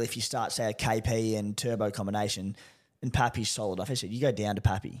 Ideally, if you start, say, a KP and Turbo combination and Pappy's solid, like I said, you go down to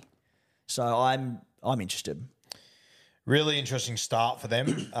Pappy. So I'm interested. Really interesting start for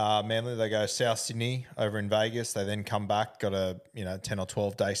them. Manly, they go South Sydney over in Vegas. They then come back, got a 10 or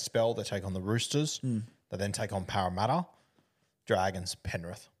 12 day spell. They take on the Roosters. They then take on Parramatta, Dragons,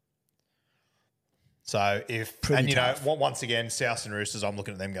 Penrith. So once again, South and Roosters, I'm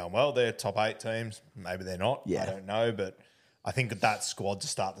looking at them going, well, they're top 8 teams. Maybe they're not. Yeah. I don't know, but I think that squad to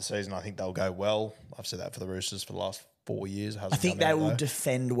start the season, I think they'll go well. I've said that for the Roosters for the last 4 years. I think they will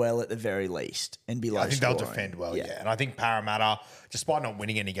defend well at the very least and be low I think scoring. they'll defend well, yeah. And I think Parramatta, despite not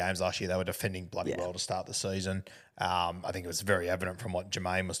winning any games last year, they were defending bloody well to start the season. I think it was very evident from what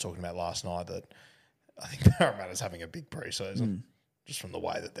Jermaine was talking about last night that I think Parramatta's having a big pre-season just from the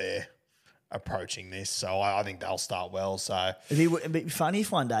way that they're approaching this. So I think they'll start well. So it'd be funny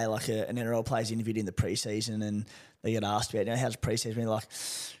if one day like an NRL player's interviewed in the pre-season and they get asked about, how's pre-season been? Like,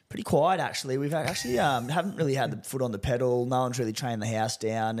 pretty quiet actually. We've actually haven't really had the foot on the pedal. No one's really trained the house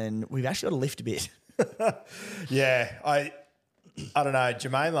down, and we've actually got to lift a bit. Yeah, I don't know.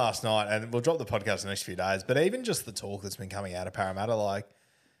 Jermaine last night, and we'll drop the podcast the next few days, but even just the talk that's been coming out of Parramatta, like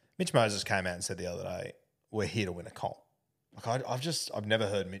Mitch Moses came out and said the other day, we're here to win a comp. Like I've never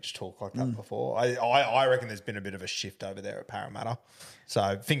heard Mitch talk like that before. I reckon there's been a bit of a shift over there at Parramatta.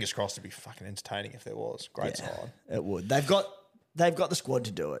 So fingers crossed it'd be fucking entertaining if there was. Great side. It would. They've got the squad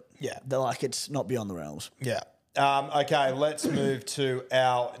to do it. Yeah. They're like, it's not beyond the realms. Yeah. Okay, let's move to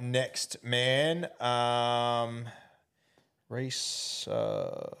our next man. Reece.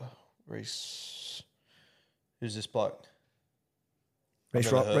 Who's this bloke?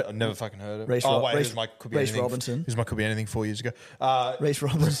 I've never fucking heard of him. Reece Robinson. Who's my could be anything 4 years ago. Reece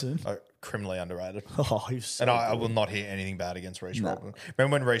Robinson. Criminally underrated. Oh, he was so and I will not hear anything bad against Reece Robinson.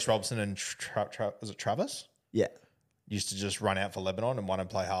 Remember when Reece Robinson and was it Travis? Yeah. Used to just run out for Lebanon and one would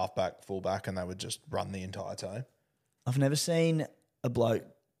play halfback, fullback, and they would just run the entire team. I've never seen a bloke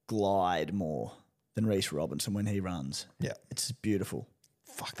glide more than Reece Robinson when he runs. Yeah. It's beautiful.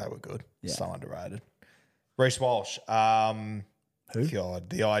 Fuck, they were good. Yeah. So underrated. Reece Walsh. Who? God,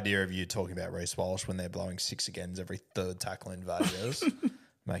 the idea of you talking about Reece Walsh when they're blowing 6 agains every third tackle in Vegas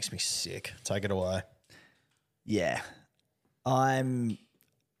makes me sick. Take it away. Yeah.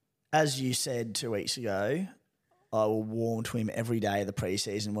 As you said 2 weeks ago, I will warm to him every day of the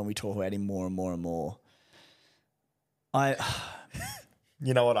preseason when we talk about him more and more and more.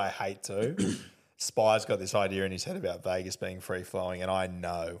 You know what I hate too? Spy's got this idea in his head about Vegas being free-flowing, and I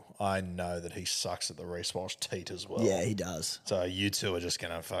know that he sucks at the Reece Walsh teat as well. Yeah, he does. So you two are just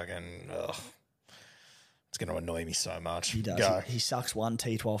going to fucking... it's going to annoy me so much. He does. Go. He sucks one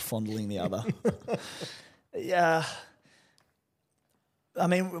teat while fondling the other. Yeah. I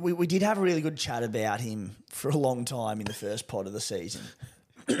mean, we did have a really good chat about him for a long time in the first pod of the season.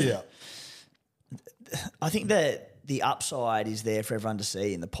 Yeah. I think that the upside is there for everyone to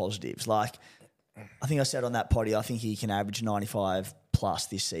see in the positives. Like, I think I said on that potty, I think he can average 95 plus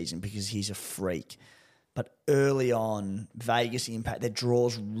this season because he's a freak. But early on, Vegas impact, their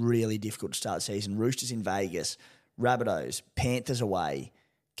draw's really difficult to start the season. Roosters in Vegas, Rabbitohs, Panthers away,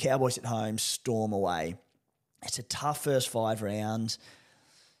 Cowboys at home, Storm away. It's a tough first 5 rounds.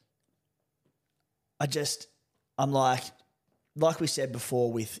 I'm like we said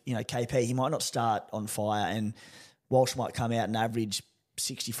before with, KP, he might not start on fire and Walsh might come out and average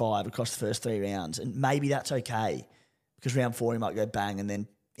 65 across the first 3 rounds. And maybe that's okay because round 4 he might go bang and then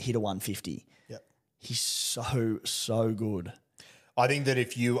hit a 150. Yep. He's so good. I think that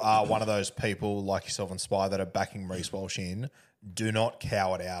if you are one of those people like yourself and Spy that are backing Reece Walsh in, do not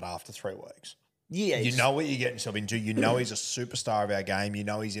cow it out after 3 weeks. Yeah. You know what you're getting yourself into. You know he's a superstar of our game. You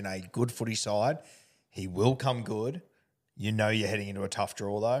know he's in a good footy side. He will come good. You know you're heading into a tough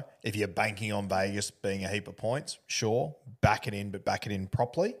draw, though. If you're banking on Vegas being a heap of points, sure, back it in, but back it in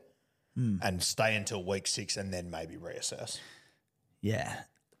properly and stay until week 6 and then maybe reassess. Yeah.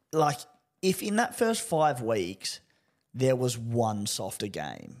 Like, if in that first 5 weeks there was one softer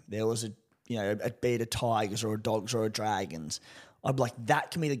game, there was be it a Tigers or a Dogs or a Dragons, I'd be like,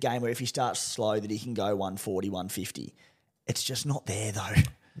 that can be the game where if he starts slow that he can go 140, 150. It's just not there, though.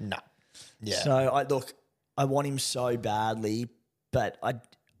 No. Yeah. So, I want him so badly, but I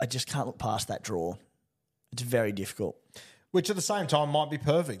just can't look past that draw. It's very difficult. Which at the same time might be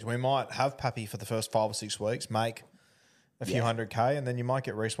perfect. We might have Pappy for the first 5 or 6 weeks, make a few $100K, and then you might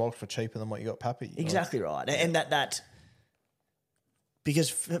get Reece Walsh for cheaper than what you got Pappy. Exactly right. And that because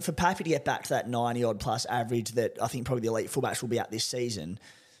for Pappy to get back to that 90-odd plus average that I think probably the elite fullbacks will be at this season,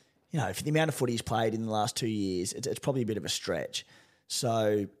 for the amount of footy he's played in the last 2 years, it's probably a bit of a stretch.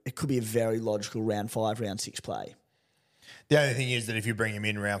 So it could be a very logical round 5, round 6 play. The only thing is that if you bring him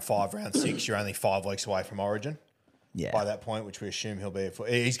in round 5, round 6, you're only 5 weeks away from Origin. Yeah. By that point, which we assume he'll be.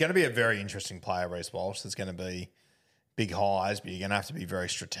 He's going to be a very interesting player, Reece Walsh. There's going to be big highs, but you're going to have to be very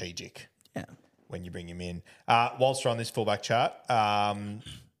strategic when you bring him in. Whilst we're on this fullback chat,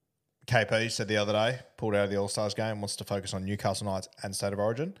 KP said the other day, pulled out of the All-Stars game, wants to focus on Newcastle Knights and State of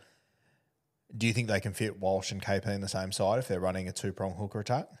Origin. Do you think they can fit Walsh and KP in the same side if they're running a 2-prong hooker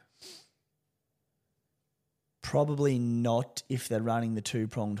attack? Probably not if they're running the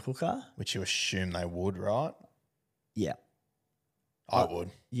two-pronged hooker. Which you assume they would, right? Yeah. I would.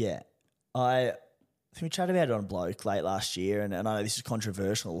 Yeah. I think we chatted about it on Bloke late last year, and I know this is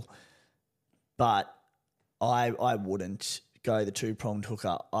controversial, but I wouldn't go the two-pronged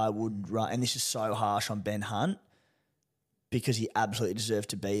hooker. I would run, and this is so harsh on Ben Hunt because he absolutely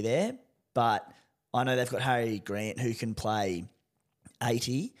deserved to be there, but I know they've got Harry Grant who can play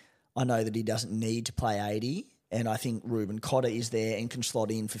 80. I know that he doesn't need to play 80, and I think Ruben Cotter is there and can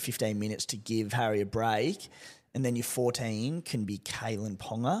slot in for 15 minutes to give Harry a break, and then your 14 can be Kalen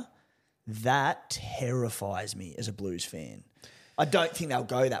Ponga. That terrifies me as a Blues fan. I don't think they'll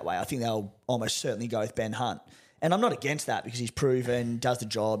go that way. I think they'll almost certainly go with Ben Hunt. And I'm not against that because he's proven, does the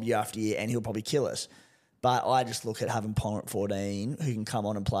job year after year, and he'll probably kill us. But I just look at having Ponga at 14 who can come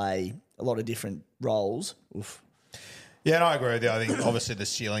on and play a lot of different roles. Oof. Yeah, and I agree with you. I think obviously the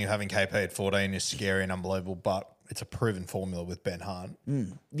ceiling of having KP at 14 is scary and unbelievable, but it's a proven formula with Ben Hunt.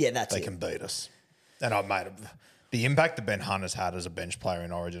 Yeah, that's They can beat us. And I've made the impact that Ben Hunt has had as a bench player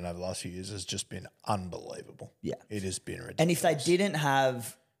in Origin over the last few years has just been unbelievable. Yeah. It has been ridiculous. And if they didn't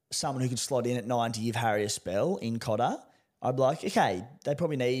have someone who could slot in at 9 to give Harry a spell in Cotter, I'd be like, okay, they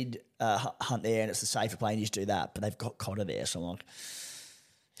probably need Hunt there and it's the safer play and you just do that. But they've got Cotter there, so I'm like...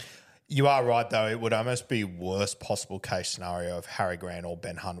 You are right, though. It would almost be worst possible case scenario if Harry Grant or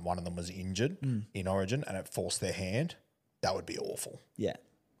Ben Hunt, one of them was injured in Origin and it forced their hand. That would be awful. Yeah.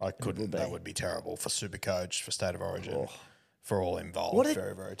 That would be terrible for SuperCoach, for State of Origin, for all involved.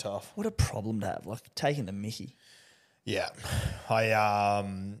 Very, very tough. What a problem to have, like taking the mickey. Yeah. I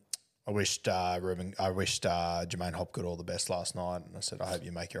wished Jermaine Hopgood all the best last night, and I said, I hope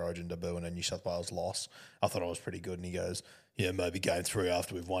you make your Origin debut in a New South Wales loss. I thought I was pretty good, and he goes, yeah, maybe game 3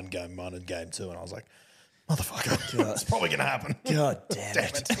 after we've won game 1 and game 2, and I was like, motherfucker, it's probably going to happen. God damn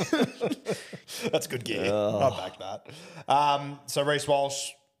it. That's a good gear. I back that. So Reece Walsh,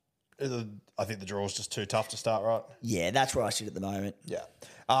 I think the draw is just too tough to start, right? Yeah, that's where I sit at the moment. Yeah.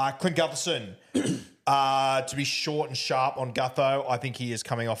 Clint Gutherson, to be short and sharp on Gutho, I think he is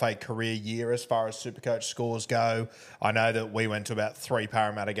coming off a career year as far as SuperCoach scores go. I know that we went to about 3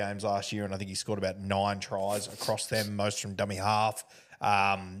 Parramatta games last year, and I think he scored about 9 tries across them, most from dummy half.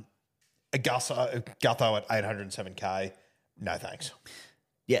 Gutho at 807K, no thanks.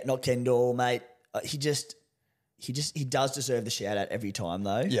 Yeah, not Kendall, mate. He does deserve the shout out every time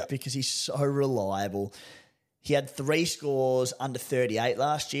though, because he's so reliable. He had 3 scores under 38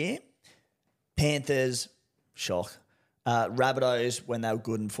 last year. Panthers, shock. Rabbitohs when they were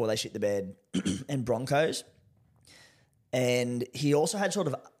good and before they shit the bed, and Broncos. And he also had sort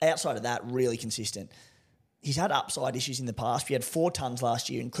of, outside of that, really consistent. He's had upside issues in the past. He had 4 tons last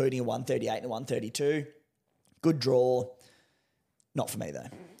year, including a 138 and a 132. Good draw. Not for me, though.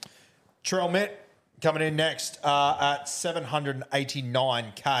 Trell Mitt coming in next at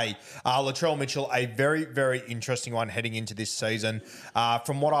 789K. Latrell Mitchell, a very, very interesting one heading into this season.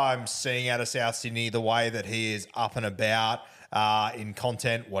 From what I'm seeing out of South Sydney, the way that he is up and about in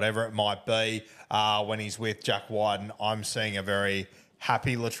content, whatever it might be, when he's with Jack Whiten, I'm seeing a very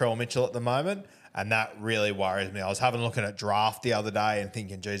happy Latrell Mitchell at the moment, and that really worries me. I was having a look at draft the other day and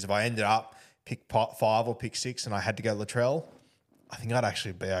thinking, geez, if I ended up pick 5 or pick 6 and I had to go Latrell, I think I'd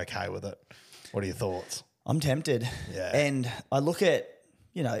actually be okay with it. What are your thoughts? I'm tempted. Yeah. And I look at,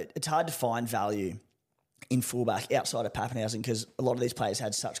 it's hard to find value in fullback outside of Pappenhausen because a lot of these players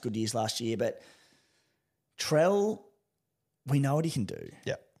had such good years last year. But Trell, we know what he can do.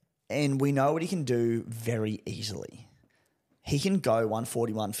 Yeah. And we know what he can do very easily. He can go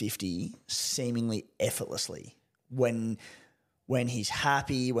 140, 150 seemingly effortlessly when he's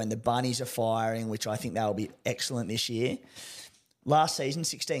happy, when the bunnies are firing, which I think they'll be excellent this year. Last season,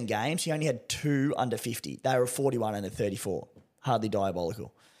 16 games, he only had 2 under 50. They were 41 and a 34. Hardly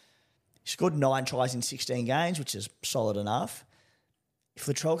diabolical. He scored 9 tries in 16 games, which is solid enough. If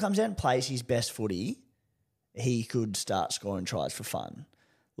Latrell comes out and plays his best footy, he could start scoring tries for fun.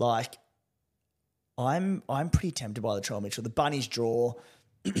 Like, I'm pretty tempted by Latrell Mitchell. The Bunnies draw,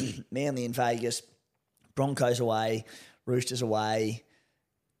 Manly in Vegas, Broncos away, Roosters away.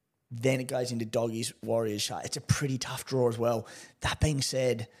 Then it goes into Doggies, Warriors. It's a pretty tough draw as well. That being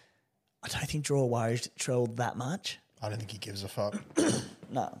said, I don't think draw worries Latrell that much. I don't think he gives a fuck.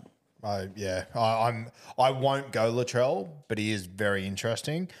 No. I won't go Latrell, but he is very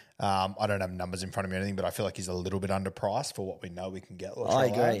interesting. I don't have numbers in front of me or anything, but I feel like he's a little bit underpriced for what we know we can get Latrell. I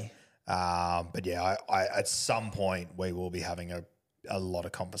agree. But yeah, I at some point we will be having a lot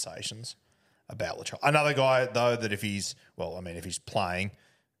of conversations about Latrell. Another guy though that if he's playing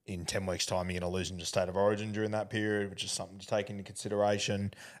in 10 weeks' time you're going to lose into State of Origin during that period, which is something to take into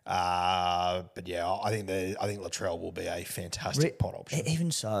consideration. But yeah, I think Latrell will be a fantastic pot option.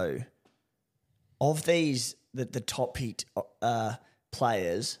 Even so, of these, the top picked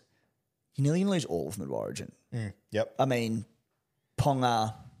players, you're nearly going to lose all of them at Origin. Yep. I mean,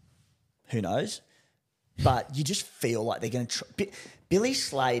 Ponga, who knows? But you just feel like they're going to try. Billy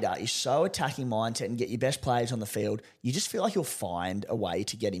Slater is so attacking mindset and get your best players on the field. You just feel like you'll find a way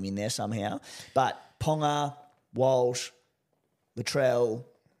to get him in there somehow. But Ponga, Walsh, Latrell,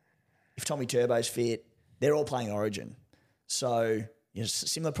 if Tommy Turbo's fit, they're all playing Origin. So it's a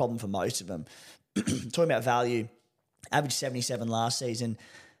similar problem for most of them. Talking about value, average 77 last season,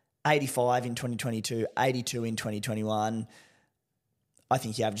 85 in 2022, 82 in 2021. I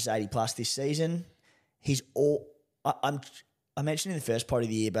think he averages 80 plus this season. I mentioned in the first part of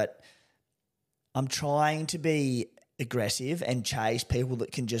the year, but I'm trying to be aggressive and chase people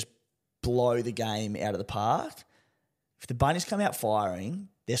that can just blow the game out of the park. If the Bunnies come out firing,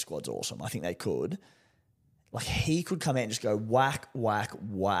 their squad's awesome. I think they could. Like, he could come out and just go whack, whack,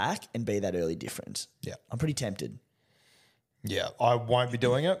 whack and be that early difference. Yeah. I'm pretty tempted. Yeah, I won't be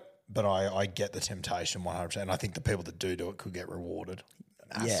doing it, but I get the temptation 100%. I think the people that do it could get rewarded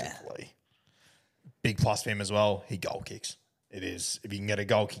massively. Yeah. Big plus for him as well, he goal kicks. It is, if you can get a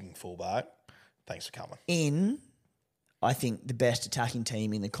goal kicking fullback, thanks for coming. I think, the best attacking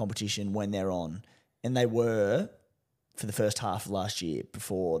team in the competition when they're on, and they were for the first half of last year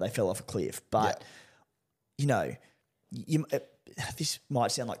before they fell off a cliff. But, this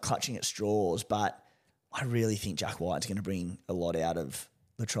might sound like clutching at straws, but I really think Jack White's going to bring a lot out of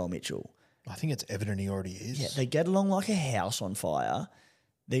Latrell Mitchell. I think it's evident he already is. Yeah, they get along like a house on fire.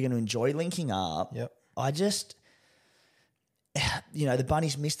 They're going to enjoy linking up. Yep. The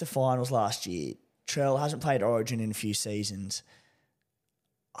Bunnies missed the finals last year. Trell hasn't played Origin in a few seasons.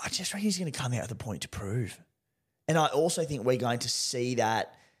 I just reckon he's going to come out with a point to prove. And I also think we're going to see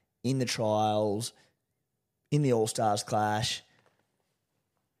that in the trials, in the All-Stars clash.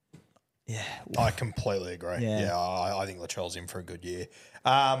 Yeah. I completely agree. Yeah, I think Latrell's in for a good year.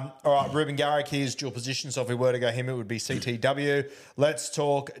 All right, Ruben Garrick, here's dual position. So if we were to go him, it would be CTW. Let's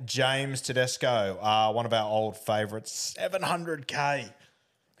talk James Tedesco, one of our old favourites, 700K.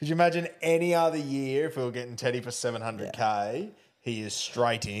 Could you imagine any other year if we were getting Teddy for 700K? Yeah. He is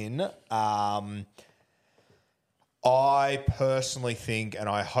straight in. I personally think, and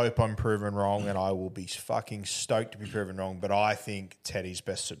I hope I'm proven wrong, and I will be fucking stoked to be proven wrong, but I think Teddy's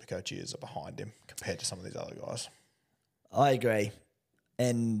best SuperCoach years are behind him compared to some of these other guys. I agree,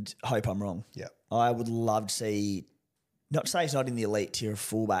 and hope I'm wrong. Yeah. I would love to see, not to say he's not in the elite tier of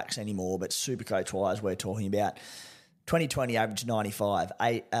fullbacks anymore, but SuperCoach-wise we're talking about 2020 average 95,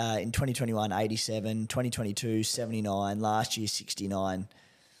 in 2021 87, 2022 79, last year 69.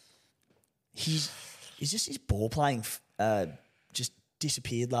 It's just his ball playing just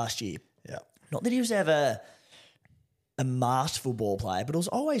disappeared last year. Yeah. Not that he was ever a masterful ball player, but it was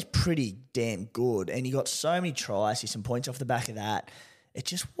always pretty damn good. And he got so many tries, some points off the back of that. It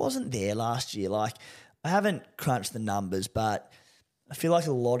just wasn't there last year. Like, I haven't crunched the numbers, but I feel like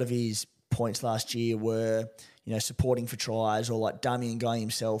a lot of his points last year were, supporting for tries or like dummying going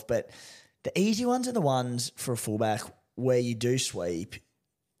himself. But the easy ones are the ones for a fullback where you do sweep,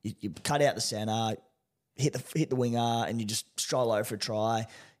 you cut out the centre, hit the winger, and you just stroll over for a try.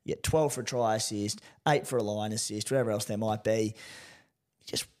 You get 12 for a try assist, 8 for a line assist, whatever else there might be. He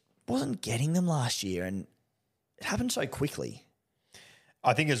just wasn't getting them last year, and it happened so quickly.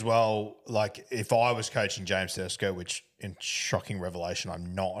 I think as well, like, if I was coaching James Tedesco, which in shocking revelation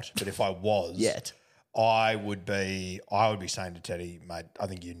I'm not, but if I was, yet I would be saying to Teddy, mate, I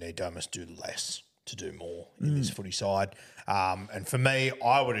think you need to almost do less to do more in this footy side. And for me,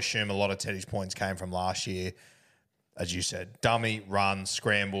 I would assume a lot of Teddy's points came from last year. As you said, dummy, run,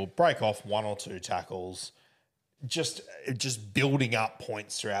 scramble, break off 1 or 2 tackles, just building up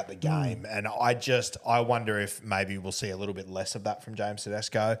points throughout the game. And I wonder if maybe we'll see a little bit less of that from James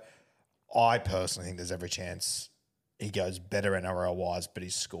Tedesco. I personally think there's every chance he goes better NRL-wise, but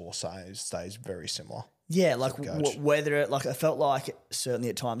his score stays very similar. Yeah, like I felt like certainly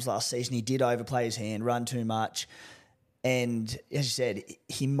at times last season he did overplay his hand, run too much, and as you said,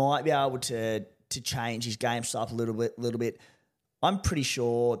 he might be able to change his game style up a little bit. I'm pretty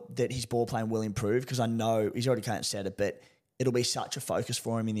sure that his ball playing will improve because I know he's already kind of said it, but it'll be such a focus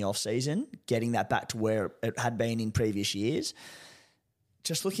for him in the off season, getting that back to where it had been in previous years.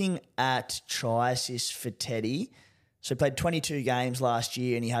 Just looking at try assists for Teddy, so he played 22 games last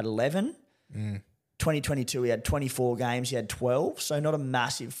year and he had 11. 2022, he had 24 games, he had 12, so not a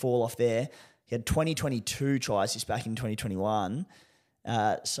massive fall off there. He had 22 tries this back in 2021,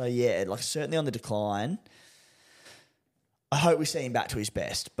 Certainly on the decline. I hope we see him back to his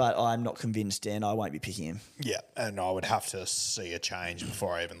best, but I'm not convinced, and I won't be picking him. Yeah, and I would have to see a change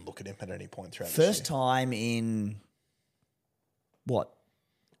before I even look at him at any point throughout First time in,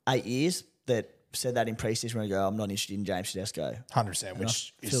 8 years that said that in pre-season when I go, I'm not interested in James Tedesco. 100%,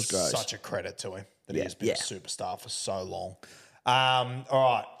 which is such a credit to him that he has been a superstar for so long. All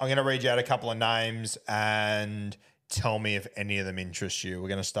right, I'm going to read you out a couple of names and tell me if any of them interest you. We're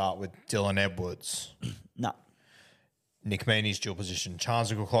going to start with Dylan Edwards. No. Nick Meaney's dual position.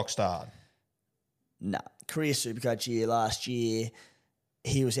 Charles Clockstart. No. Career Supercoach year last year.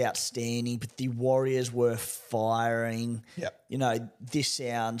 He was outstanding, but the Warriors were firing. Yep. This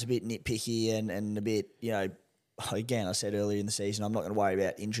sounds a bit nitpicky and a bit, again, I said earlier in the season, I'm not going to worry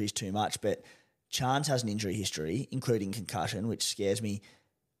about injuries too much, but Chance has an injury history, including concussion, which scares me.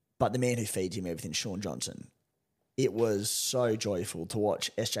 But the man who feeds him everything, Sean Johnson. It was so joyful to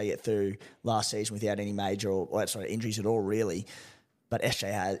watch SJ get through last season without any major injuries at all, really. But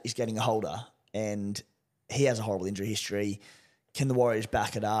SJ is getting a holder, and he has a horrible injury history. Can the Warriors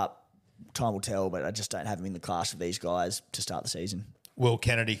back it up? Time will tell, but I just don't have him in the class of these guys to start the season. Will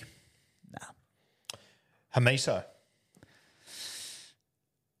Kennedy. Nah. Hamiso.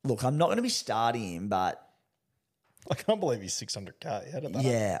 Look, I'm not going to be starting him, but... I can't believe he's 600K. How did that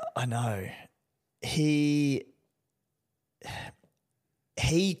happen? I know. He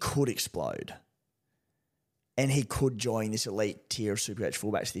could explode, and he could join this elite tier of Supercoach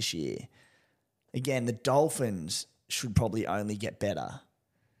fullbacks this year. Again, the Dolphins should probably only get better,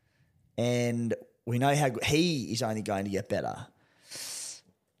 and we know how he is only going to get better.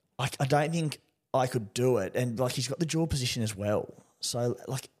 I don't think I could do it, and he's got the dual position as well. So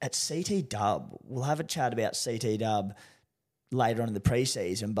at CT Dub, we'll have a chat about CT Dub later on in the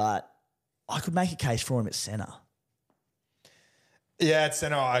preseason, but I could make a case for him at centre. Yeah, at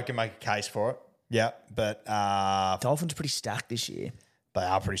centre, I can make a case for it. Yeah, but... Dolphins are pretty stacked this year. They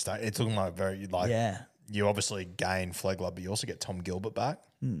are pretty stacked. It's looking like you obviously gain Flegler, but you also get Tom Gilbert back.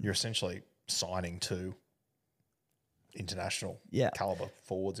 You're essentially signing two international calibre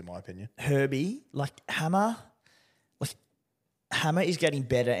forwards, in my opinion. Herbie, Hammer is getting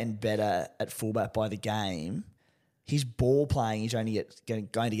better and better at fullback by the game. His ball playing is only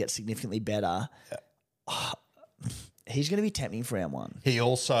going to get significantly better. Yeah. He's going to be tempting for round one. He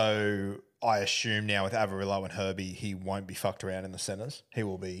also, I assume now with Avarillo and Herbie, he won't be fucked around in the centres. He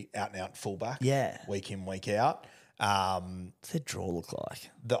will be out and out fullback. Yeah. Week in, week out. What's their draw look like?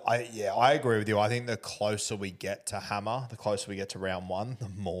 I agree with you. I think the closer we get to Hammer, the closer we get to round one, the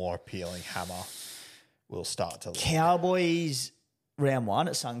more appealing Hammer will start to look. Cowboys round one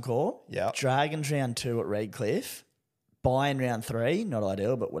at Suncorp. Yeah. Dragons round two at Redcliffe. Bayern round three, not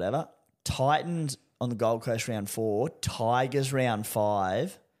ideal, but whatever. Titans on the Gold Coast round 4, Tigers round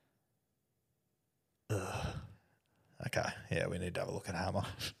 5. Ugh. Okay, yeah, we need to have a look at Hammer.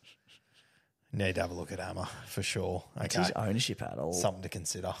 For sure. Okay. What's his ownership at all? Something to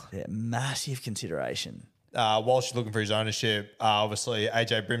consider. Yeah, massive consideration. Whilst you're looking for his ownership, obviously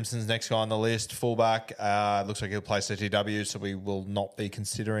AJ Brimson's next guy on the list, fullback. Looks like he'll play CTW, so we will not be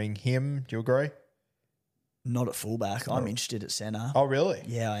considering him. Do you agree? Not at fullback. I'm interested at centre. Oh, really?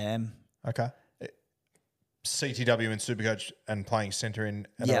 Yeah, I am. Okay. CTW and Supercoach and playing centre in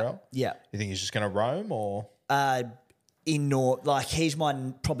NRL? Yeah. You think he's just going to roam or? He's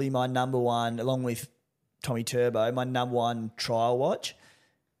probably my number one, along with Tommy Turbo, my number one trial watch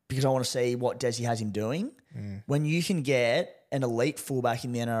because I want to see what Desi has him doing. When you can get an elite fullback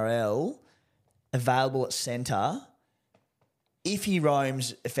in the NRL available at centre, if he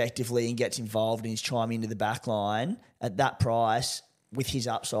roams effectively and gets involved and he's chiming into the back line at that price with his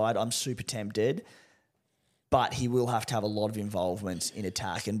upside, I'm super tempted. But he will have to have a lot of involvements in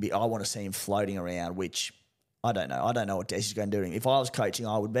attack, and I want to see him floating around, which I don't know. I don't know what Desi's going to do. If I was coaching,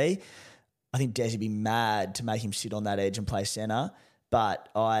 I would be. I think Desi would be mad to make him sit on that edge and play centre. But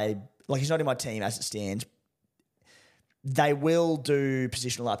he's not in my team as it stands. They will do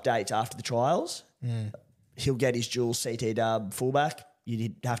positional updates after the trials. He'll get his dual CT dub fullback.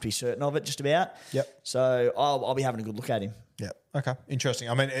 You'd have to be certain of it, just about. Yep. So I'll be having a good look at him. Yep. Okay. Interesting.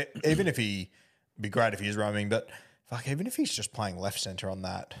 I mean, even if it'd be great if he is roaming, but even if he's just playing left centre on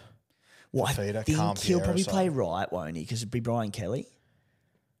that. Well, I think he'll probably play right, won't he? Because it'd be Brian Kelly.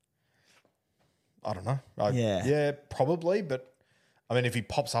 I don't know. Yeah, probably. But I mean, if he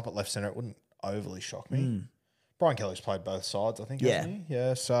pops up at left centre, it wouldn't overly shock me. Brian Kelly's played both sides, I think, hasn't he?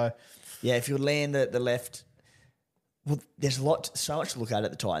 Yeah. So yeah, if you land the left, well, there's so much to look at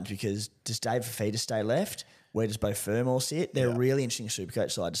the Titans because does Dave Fafita stay left? where does Bo Fermor sit? They're a really interesting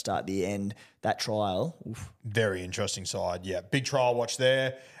SuperCoach side to start the end. That trial. Oof. Very interesting side. Yeah, big trial watch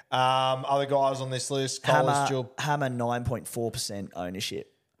there. Other guys on this list, Hammer 9.4%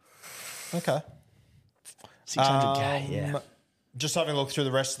 ownership. Okay. 600K, yeah. Just having a look through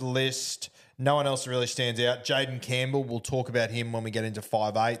the rest of the list, no one else really stands out. Jaden Campbell, we'll talk about him when we get into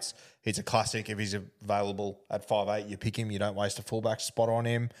 5'8s. He's a classic. If he's available at 5'8, you pick him. You don't waste a fullback spot on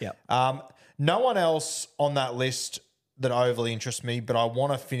him. Yep. No one else on that list that overly interests me, but I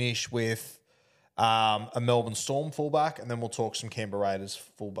want to finish with a Melbourne Storm fullback, and then we'll talk some Canberra Raiders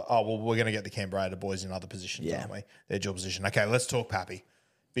fullback. Oh, well, we're going to get the Canberra Raiders boys in other positions, aren't we? Their dual position. Okay, let's talk Pappy.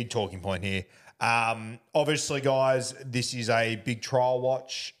 Big talking point here. Obviously, guys, this is a big trial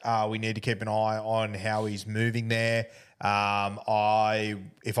watch. We need to keep an eye on how he's moving there. If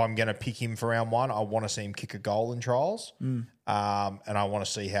I'm going to pick him for round one, I want to see him kick a goal in trials, and I want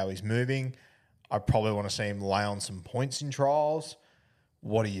to see how he's moving. I probably want to see him lay on some points in trials.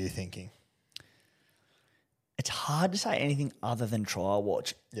 What are you thinking? It's hard to say anything other than trial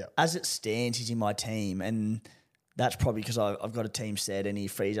watch. Yeah. As it stands, he's in my team, and that's probably because I've got a team set and he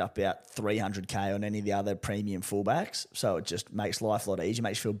frees up about 300K on any of the other premium fullbacks. So it just makes life a lot easier,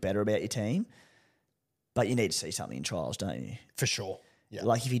 makes you feel better about your team. But you need to see something in trials, don't you? For sure. Yeah.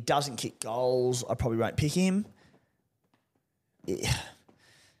 Like if he doesn't kick goals, I probably won't pick him. If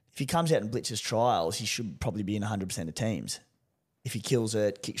he comes out and blitzes trials, he should probably be in 100% of teams. If he kills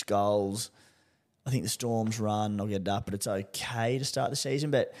it, kicks goals, I think the Storms run, I'll get it up, but it's okay to start the season.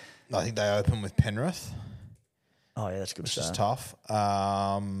 But I think they open with Penrith. Oh, yeah, that's a good Which start. is tough.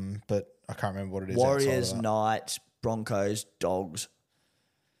 But I can't remember what it is. Warriors, Knights, Broncos, Dogs.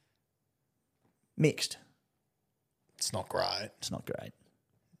 Mixed. It's not great. It's not great.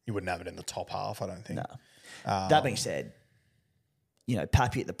 You wouldn't have it in the top half, I don't think. No. That being said,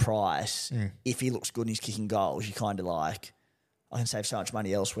 Pappy at the price, if he looks good and he's kicking goals, you kind of like, I can save so much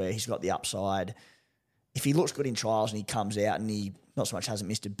money elsewhere. He's got the upside. If he looks good in trials and he comes out and he not so much hasn't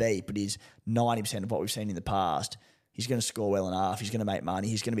missed a beat, but is 90% of what we've seen in the past, he's going to score well enough. He's going to make money.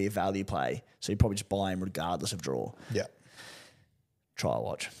 He's going to be a value play. So you probably just buy him regardless of draw. Yeah. Trial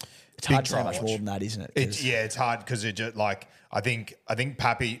watch. It's Big hard to say trial much watch. more than that, isn't it? It's hard because it just like I think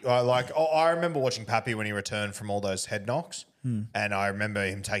Pappy I remember watching Pappy when he returned from all those head knocks, and I remember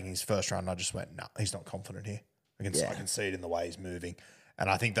him taking his first run. And I just went, no, he's not confident here. I can see it in the way he's moving, and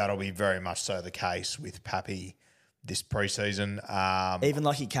I think that'll be very much so the case with Pappy this preseason. Even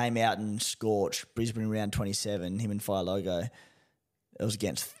like he came out and scorched Brisbane in round 27, him and Fire Logo. It was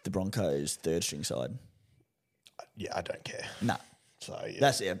against the Broncos' third string side. Yeah, I don't care. No. So yeah.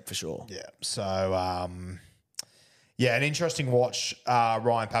 That's it for sure. Yeah. So an interesting watch.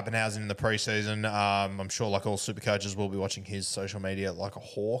 Ryan Pappenhausen in the preseason. I'm sure, like all super coaches, will be watching his social media like a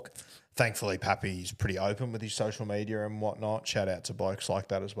hawk. Thankfully, Pappy's pretty open with his social media and whatnot. Shout out to blokes like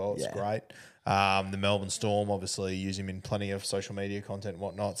that as well. It's great. The Melbourne Storm, obviously, use him in plenty of social media content and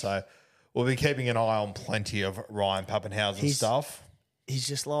whatnot. So we'll be keeping an eye on plenty of Ryan Pappenhausen stuff. He's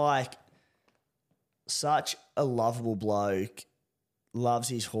just like such a lovable bloke. Loves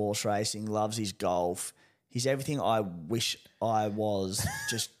his horse racing, loves his golf. He's everything I wish I was,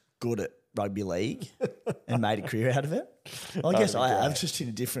 just good at rugby league and made a career out of it. Well, I guess I have, just in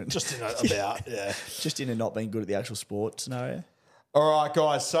a different... Just in a just in a not being good at the actual sport scenario. All right,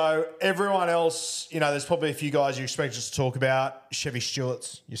 guys. So everyone else, there's probably a few guys you expect us to talk about. Chevy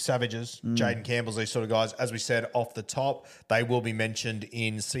Stewart's, your Savages, Jaden Campbell's, these sort of guys. As we said off the top, they will be mentioned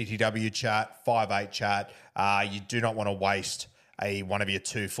in CTW chat, 5'8 chat. You do not want to waste one of your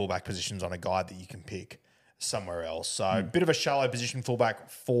two fullback positions on a guy that you can pick somewhere else. So a bit of a shallow position fullback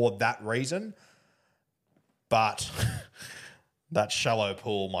for that reason. But that shallow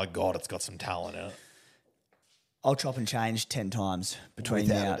pool, my God, it's got some talent in it. I'll chop and change 10 times between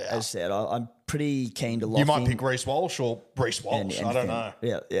Without now. a doubt. As I said, I'm pretty keen to lock You might in. pick Reece Walsh or Reece Walsh. I don't know.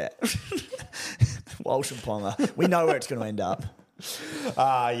 Yeah. Walsh and Ponga. We know where it's going to end up.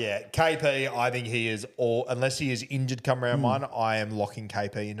 KP, I think he is unless he is injured come round one, I am locking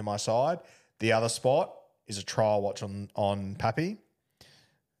KP into my side. The other spot is a trial watch on Pappy.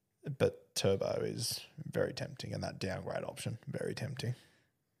 But Turbo is very tempting, and that downgrade option, very tempting.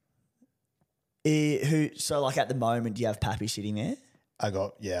 So like at the moment, do you have Pappy sitting there? I've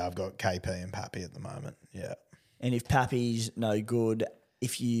got KP and Pappy at the moment. Yeah. And if Pappy's no good,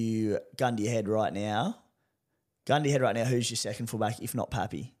 if you gun to your head right now, who's your second fullback if not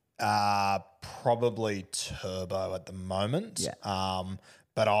Pappy? Probably Turbo at the moment. Yeah.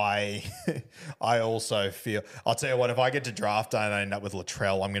 But I also feel, I'll tell you what, if I get to draft day and I end up with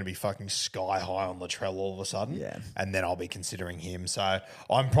Latrell, I'm going to be fucking sky high on Latrell all of a sudden. Yeah. And then I'll be considering him. So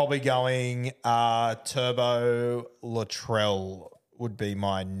I'm probably going Turbo Latrell would be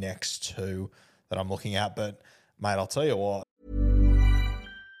my next two that I'm looking at. But, mate, I'll tell you what.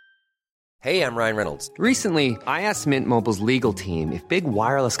 Hey, I'm Ryan Reynolds. Recently, I asked Mint Mobile's legal team if big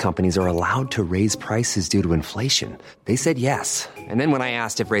wireless companies are allowed to raise prices due to inflation. They said yes. And then when I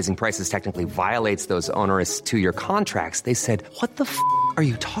asked if raising prices technically violates those onerous two-year contracts, they said, "What the f*** are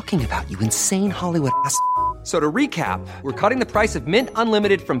you talking about, you insane Hollywood ass?" So to recap, we're cutting the price of Mint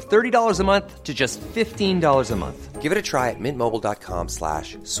Unlimited from $30 a month to just $15 a month. Give it a try at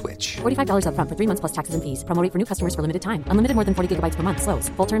mintmobile.com/switch. $45 up front for 3 months plus taxes and fees. Promo rate for new customers for limited time. Unlimited more than 40 gigabytes per month. Slows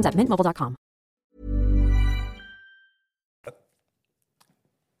full terms at mintmobile.com.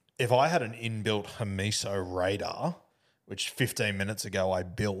 If I had an inbuilt Hamiso radar, which 15 minutes ago I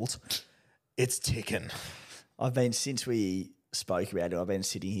built, it's ticking. Since we spoke about it, I've been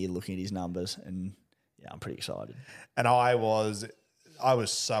sitting here looking at his numbers and yeah, I'm pretty excited. And I was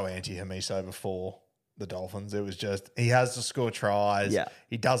so anti-Hamiso before the Dolphins. It was just, he has to score tries. Yeah.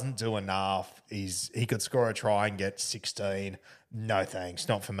 He doesn't do enough. He could score a try and get 16. No thanks,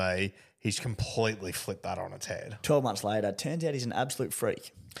 not for me. He's completely flipped that on its head. 12 months later, turns out he's an absolute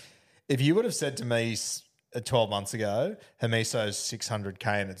freak. If you would have said to me 12 months ago, Hamiso's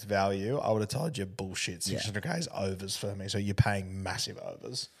 600K and its value, I would have told you bullshit. 600K is overs for Hamiso. You're paying massive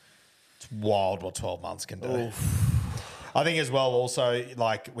overs. It's wild what 12 months can do. Oof. I think as well also,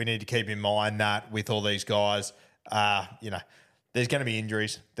 like, we need to keep in mind that with all these guys, there's going to be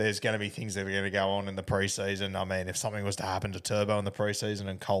injuries. There's going to be things that are going to go on in the preseason. I mean, if something was to happen to Turbo in the preseason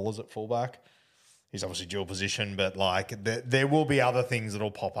and Kohler's at fullback, he's obviously dual position, but like there will be other things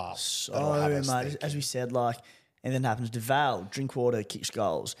that'll pop up. So, mate, as we said, like, and then happens to Val, Drinkwater kicks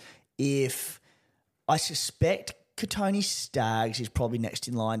goals. If I suspect Katoni Staggs is probably next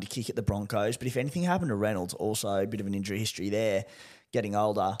in line to kick at the Broncos, but if anything happened to Reynolds, also a bit of an injury history there, getting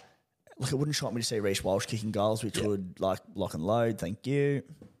older. Look, it wouldn't shock me to see Reece Walsh kicking goals, which would like lock and load. Thank you.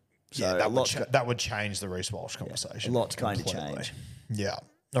 So yeah, that would change the Reece Walsh conversation. A lot's going to change. Yeah.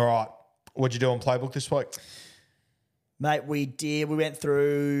 All right. What'd you do on Playbook this week? Mate, we did. We went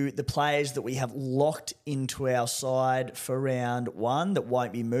through the players that we have locked into our side for round one that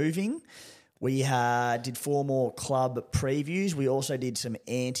won't be moving. We did 4 more club previews. We also did some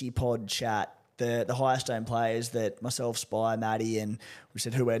anti-pod chat, the highest owned players that myself, Spy, Maddie, and we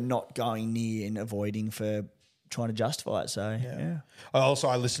said who we're not going near and avoiding for trying to justify it. So, yeah.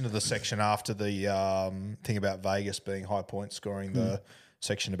 I listened to the section after the thing about Vegas being high point scoring, the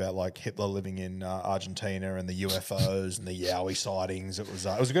section about like Hitler living in Argentina and the UFOs and the Yowie sightings. It was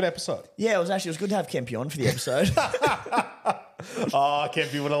a good episode. Yeah, it was good to have Kempy on for the episode. Oh,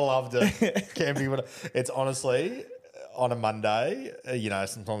 Kempy would have loved it. Kempy would have. It's honestly, on a Monday,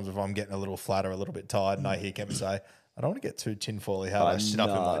 sometimes if I'm getting a little flat or a little bit tired and I hear Kempy say, I don't want to get too tinfoily hat. I sit up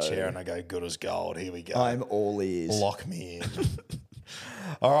in my chair and I go, good as gold. Here we go. I'm all ears. Lock me in.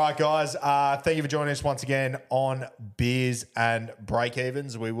 All right, guys. Thank you for joining us once again on Beers and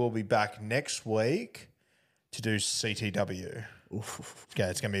Breakevens. We will be back next week to do CTW. Oof.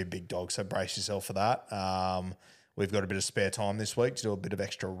 Okay, it's going to be a big dog, so brace yourself for that. We've got a bit of spare time this week to do a bit of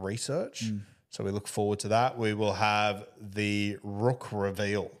extra research. So we look forward to that. We will have the Rook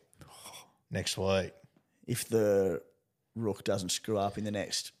reveal next week. If the Rook doesn't screw up in the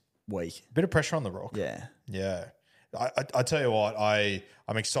next week. A bit of pressure on the Rook. Yeah. Yeah. I tell you what,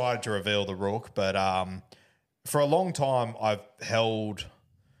 I'm excited to reveal the Rook, but for a long time I've held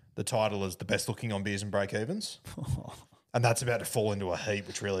the title as the best looking on Beers and Breakevens. And that's about to fall into a heap,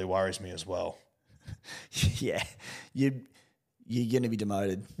 which really worries me as well. Yeah. You're going to be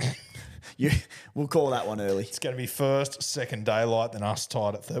demoted. We'll call that one early. It's going to be first, second daylight, then us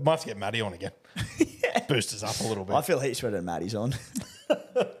tied at third. Might have to get Maddie on again. Yeah. Boost us up a little bit. I feel heaps better than Maddie's on.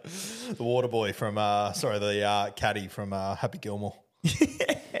 The water boy from, the caddy from Happy Gilmore.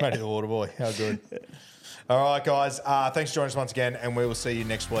 Maddie the water boy. How good. All right, guys. Thanks for joining us once again, and we will see you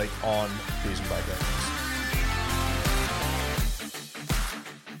next week on Beers and Breakevens.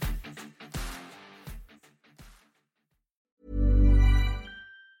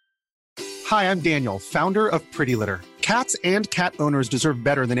 Hi, I'm Daniel, founder of Pretty Litter. Cats and cat owners deserve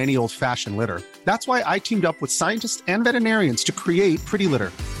better than any old-fashioned litter. That's why I teamed up with scientists and veterinarians to create Pretty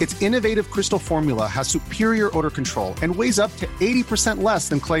Litter. Its innovative crystal formula has superior odor control and weighs up to 80% less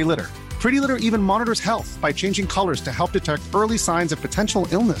than clay litter. Pretty Litter even monitors health by changing colors to help detect early signs of potential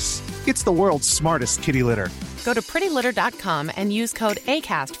illness. It's the world's smartest kitty litter. Go to prettylitter.com and use code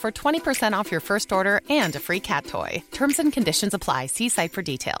ACAST for 20% off your first order and a free cat toy. Terms and conditions apply. See site for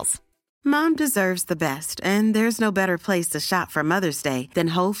details. Mom deserves the best, and there's no better place to shop for Mother's Day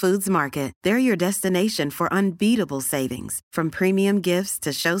than Whole Foods Market. They're your destination for unbeatable savings, from premium gifts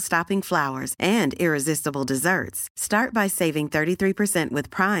to show-stopping flowers and irresistible desserts. Start by saving 33% with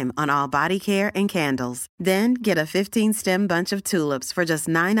Prime on all body care and candles. Then get a 15-stem bunch of tulips for just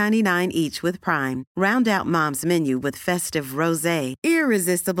 $9.99 each with Prime. Round out Mom's menu with festive rosé,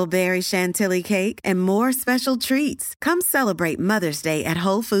 irresistible berry chantilly cake, and more special treats. Come celebrate Mother's Day at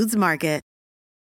Whole Foods Market.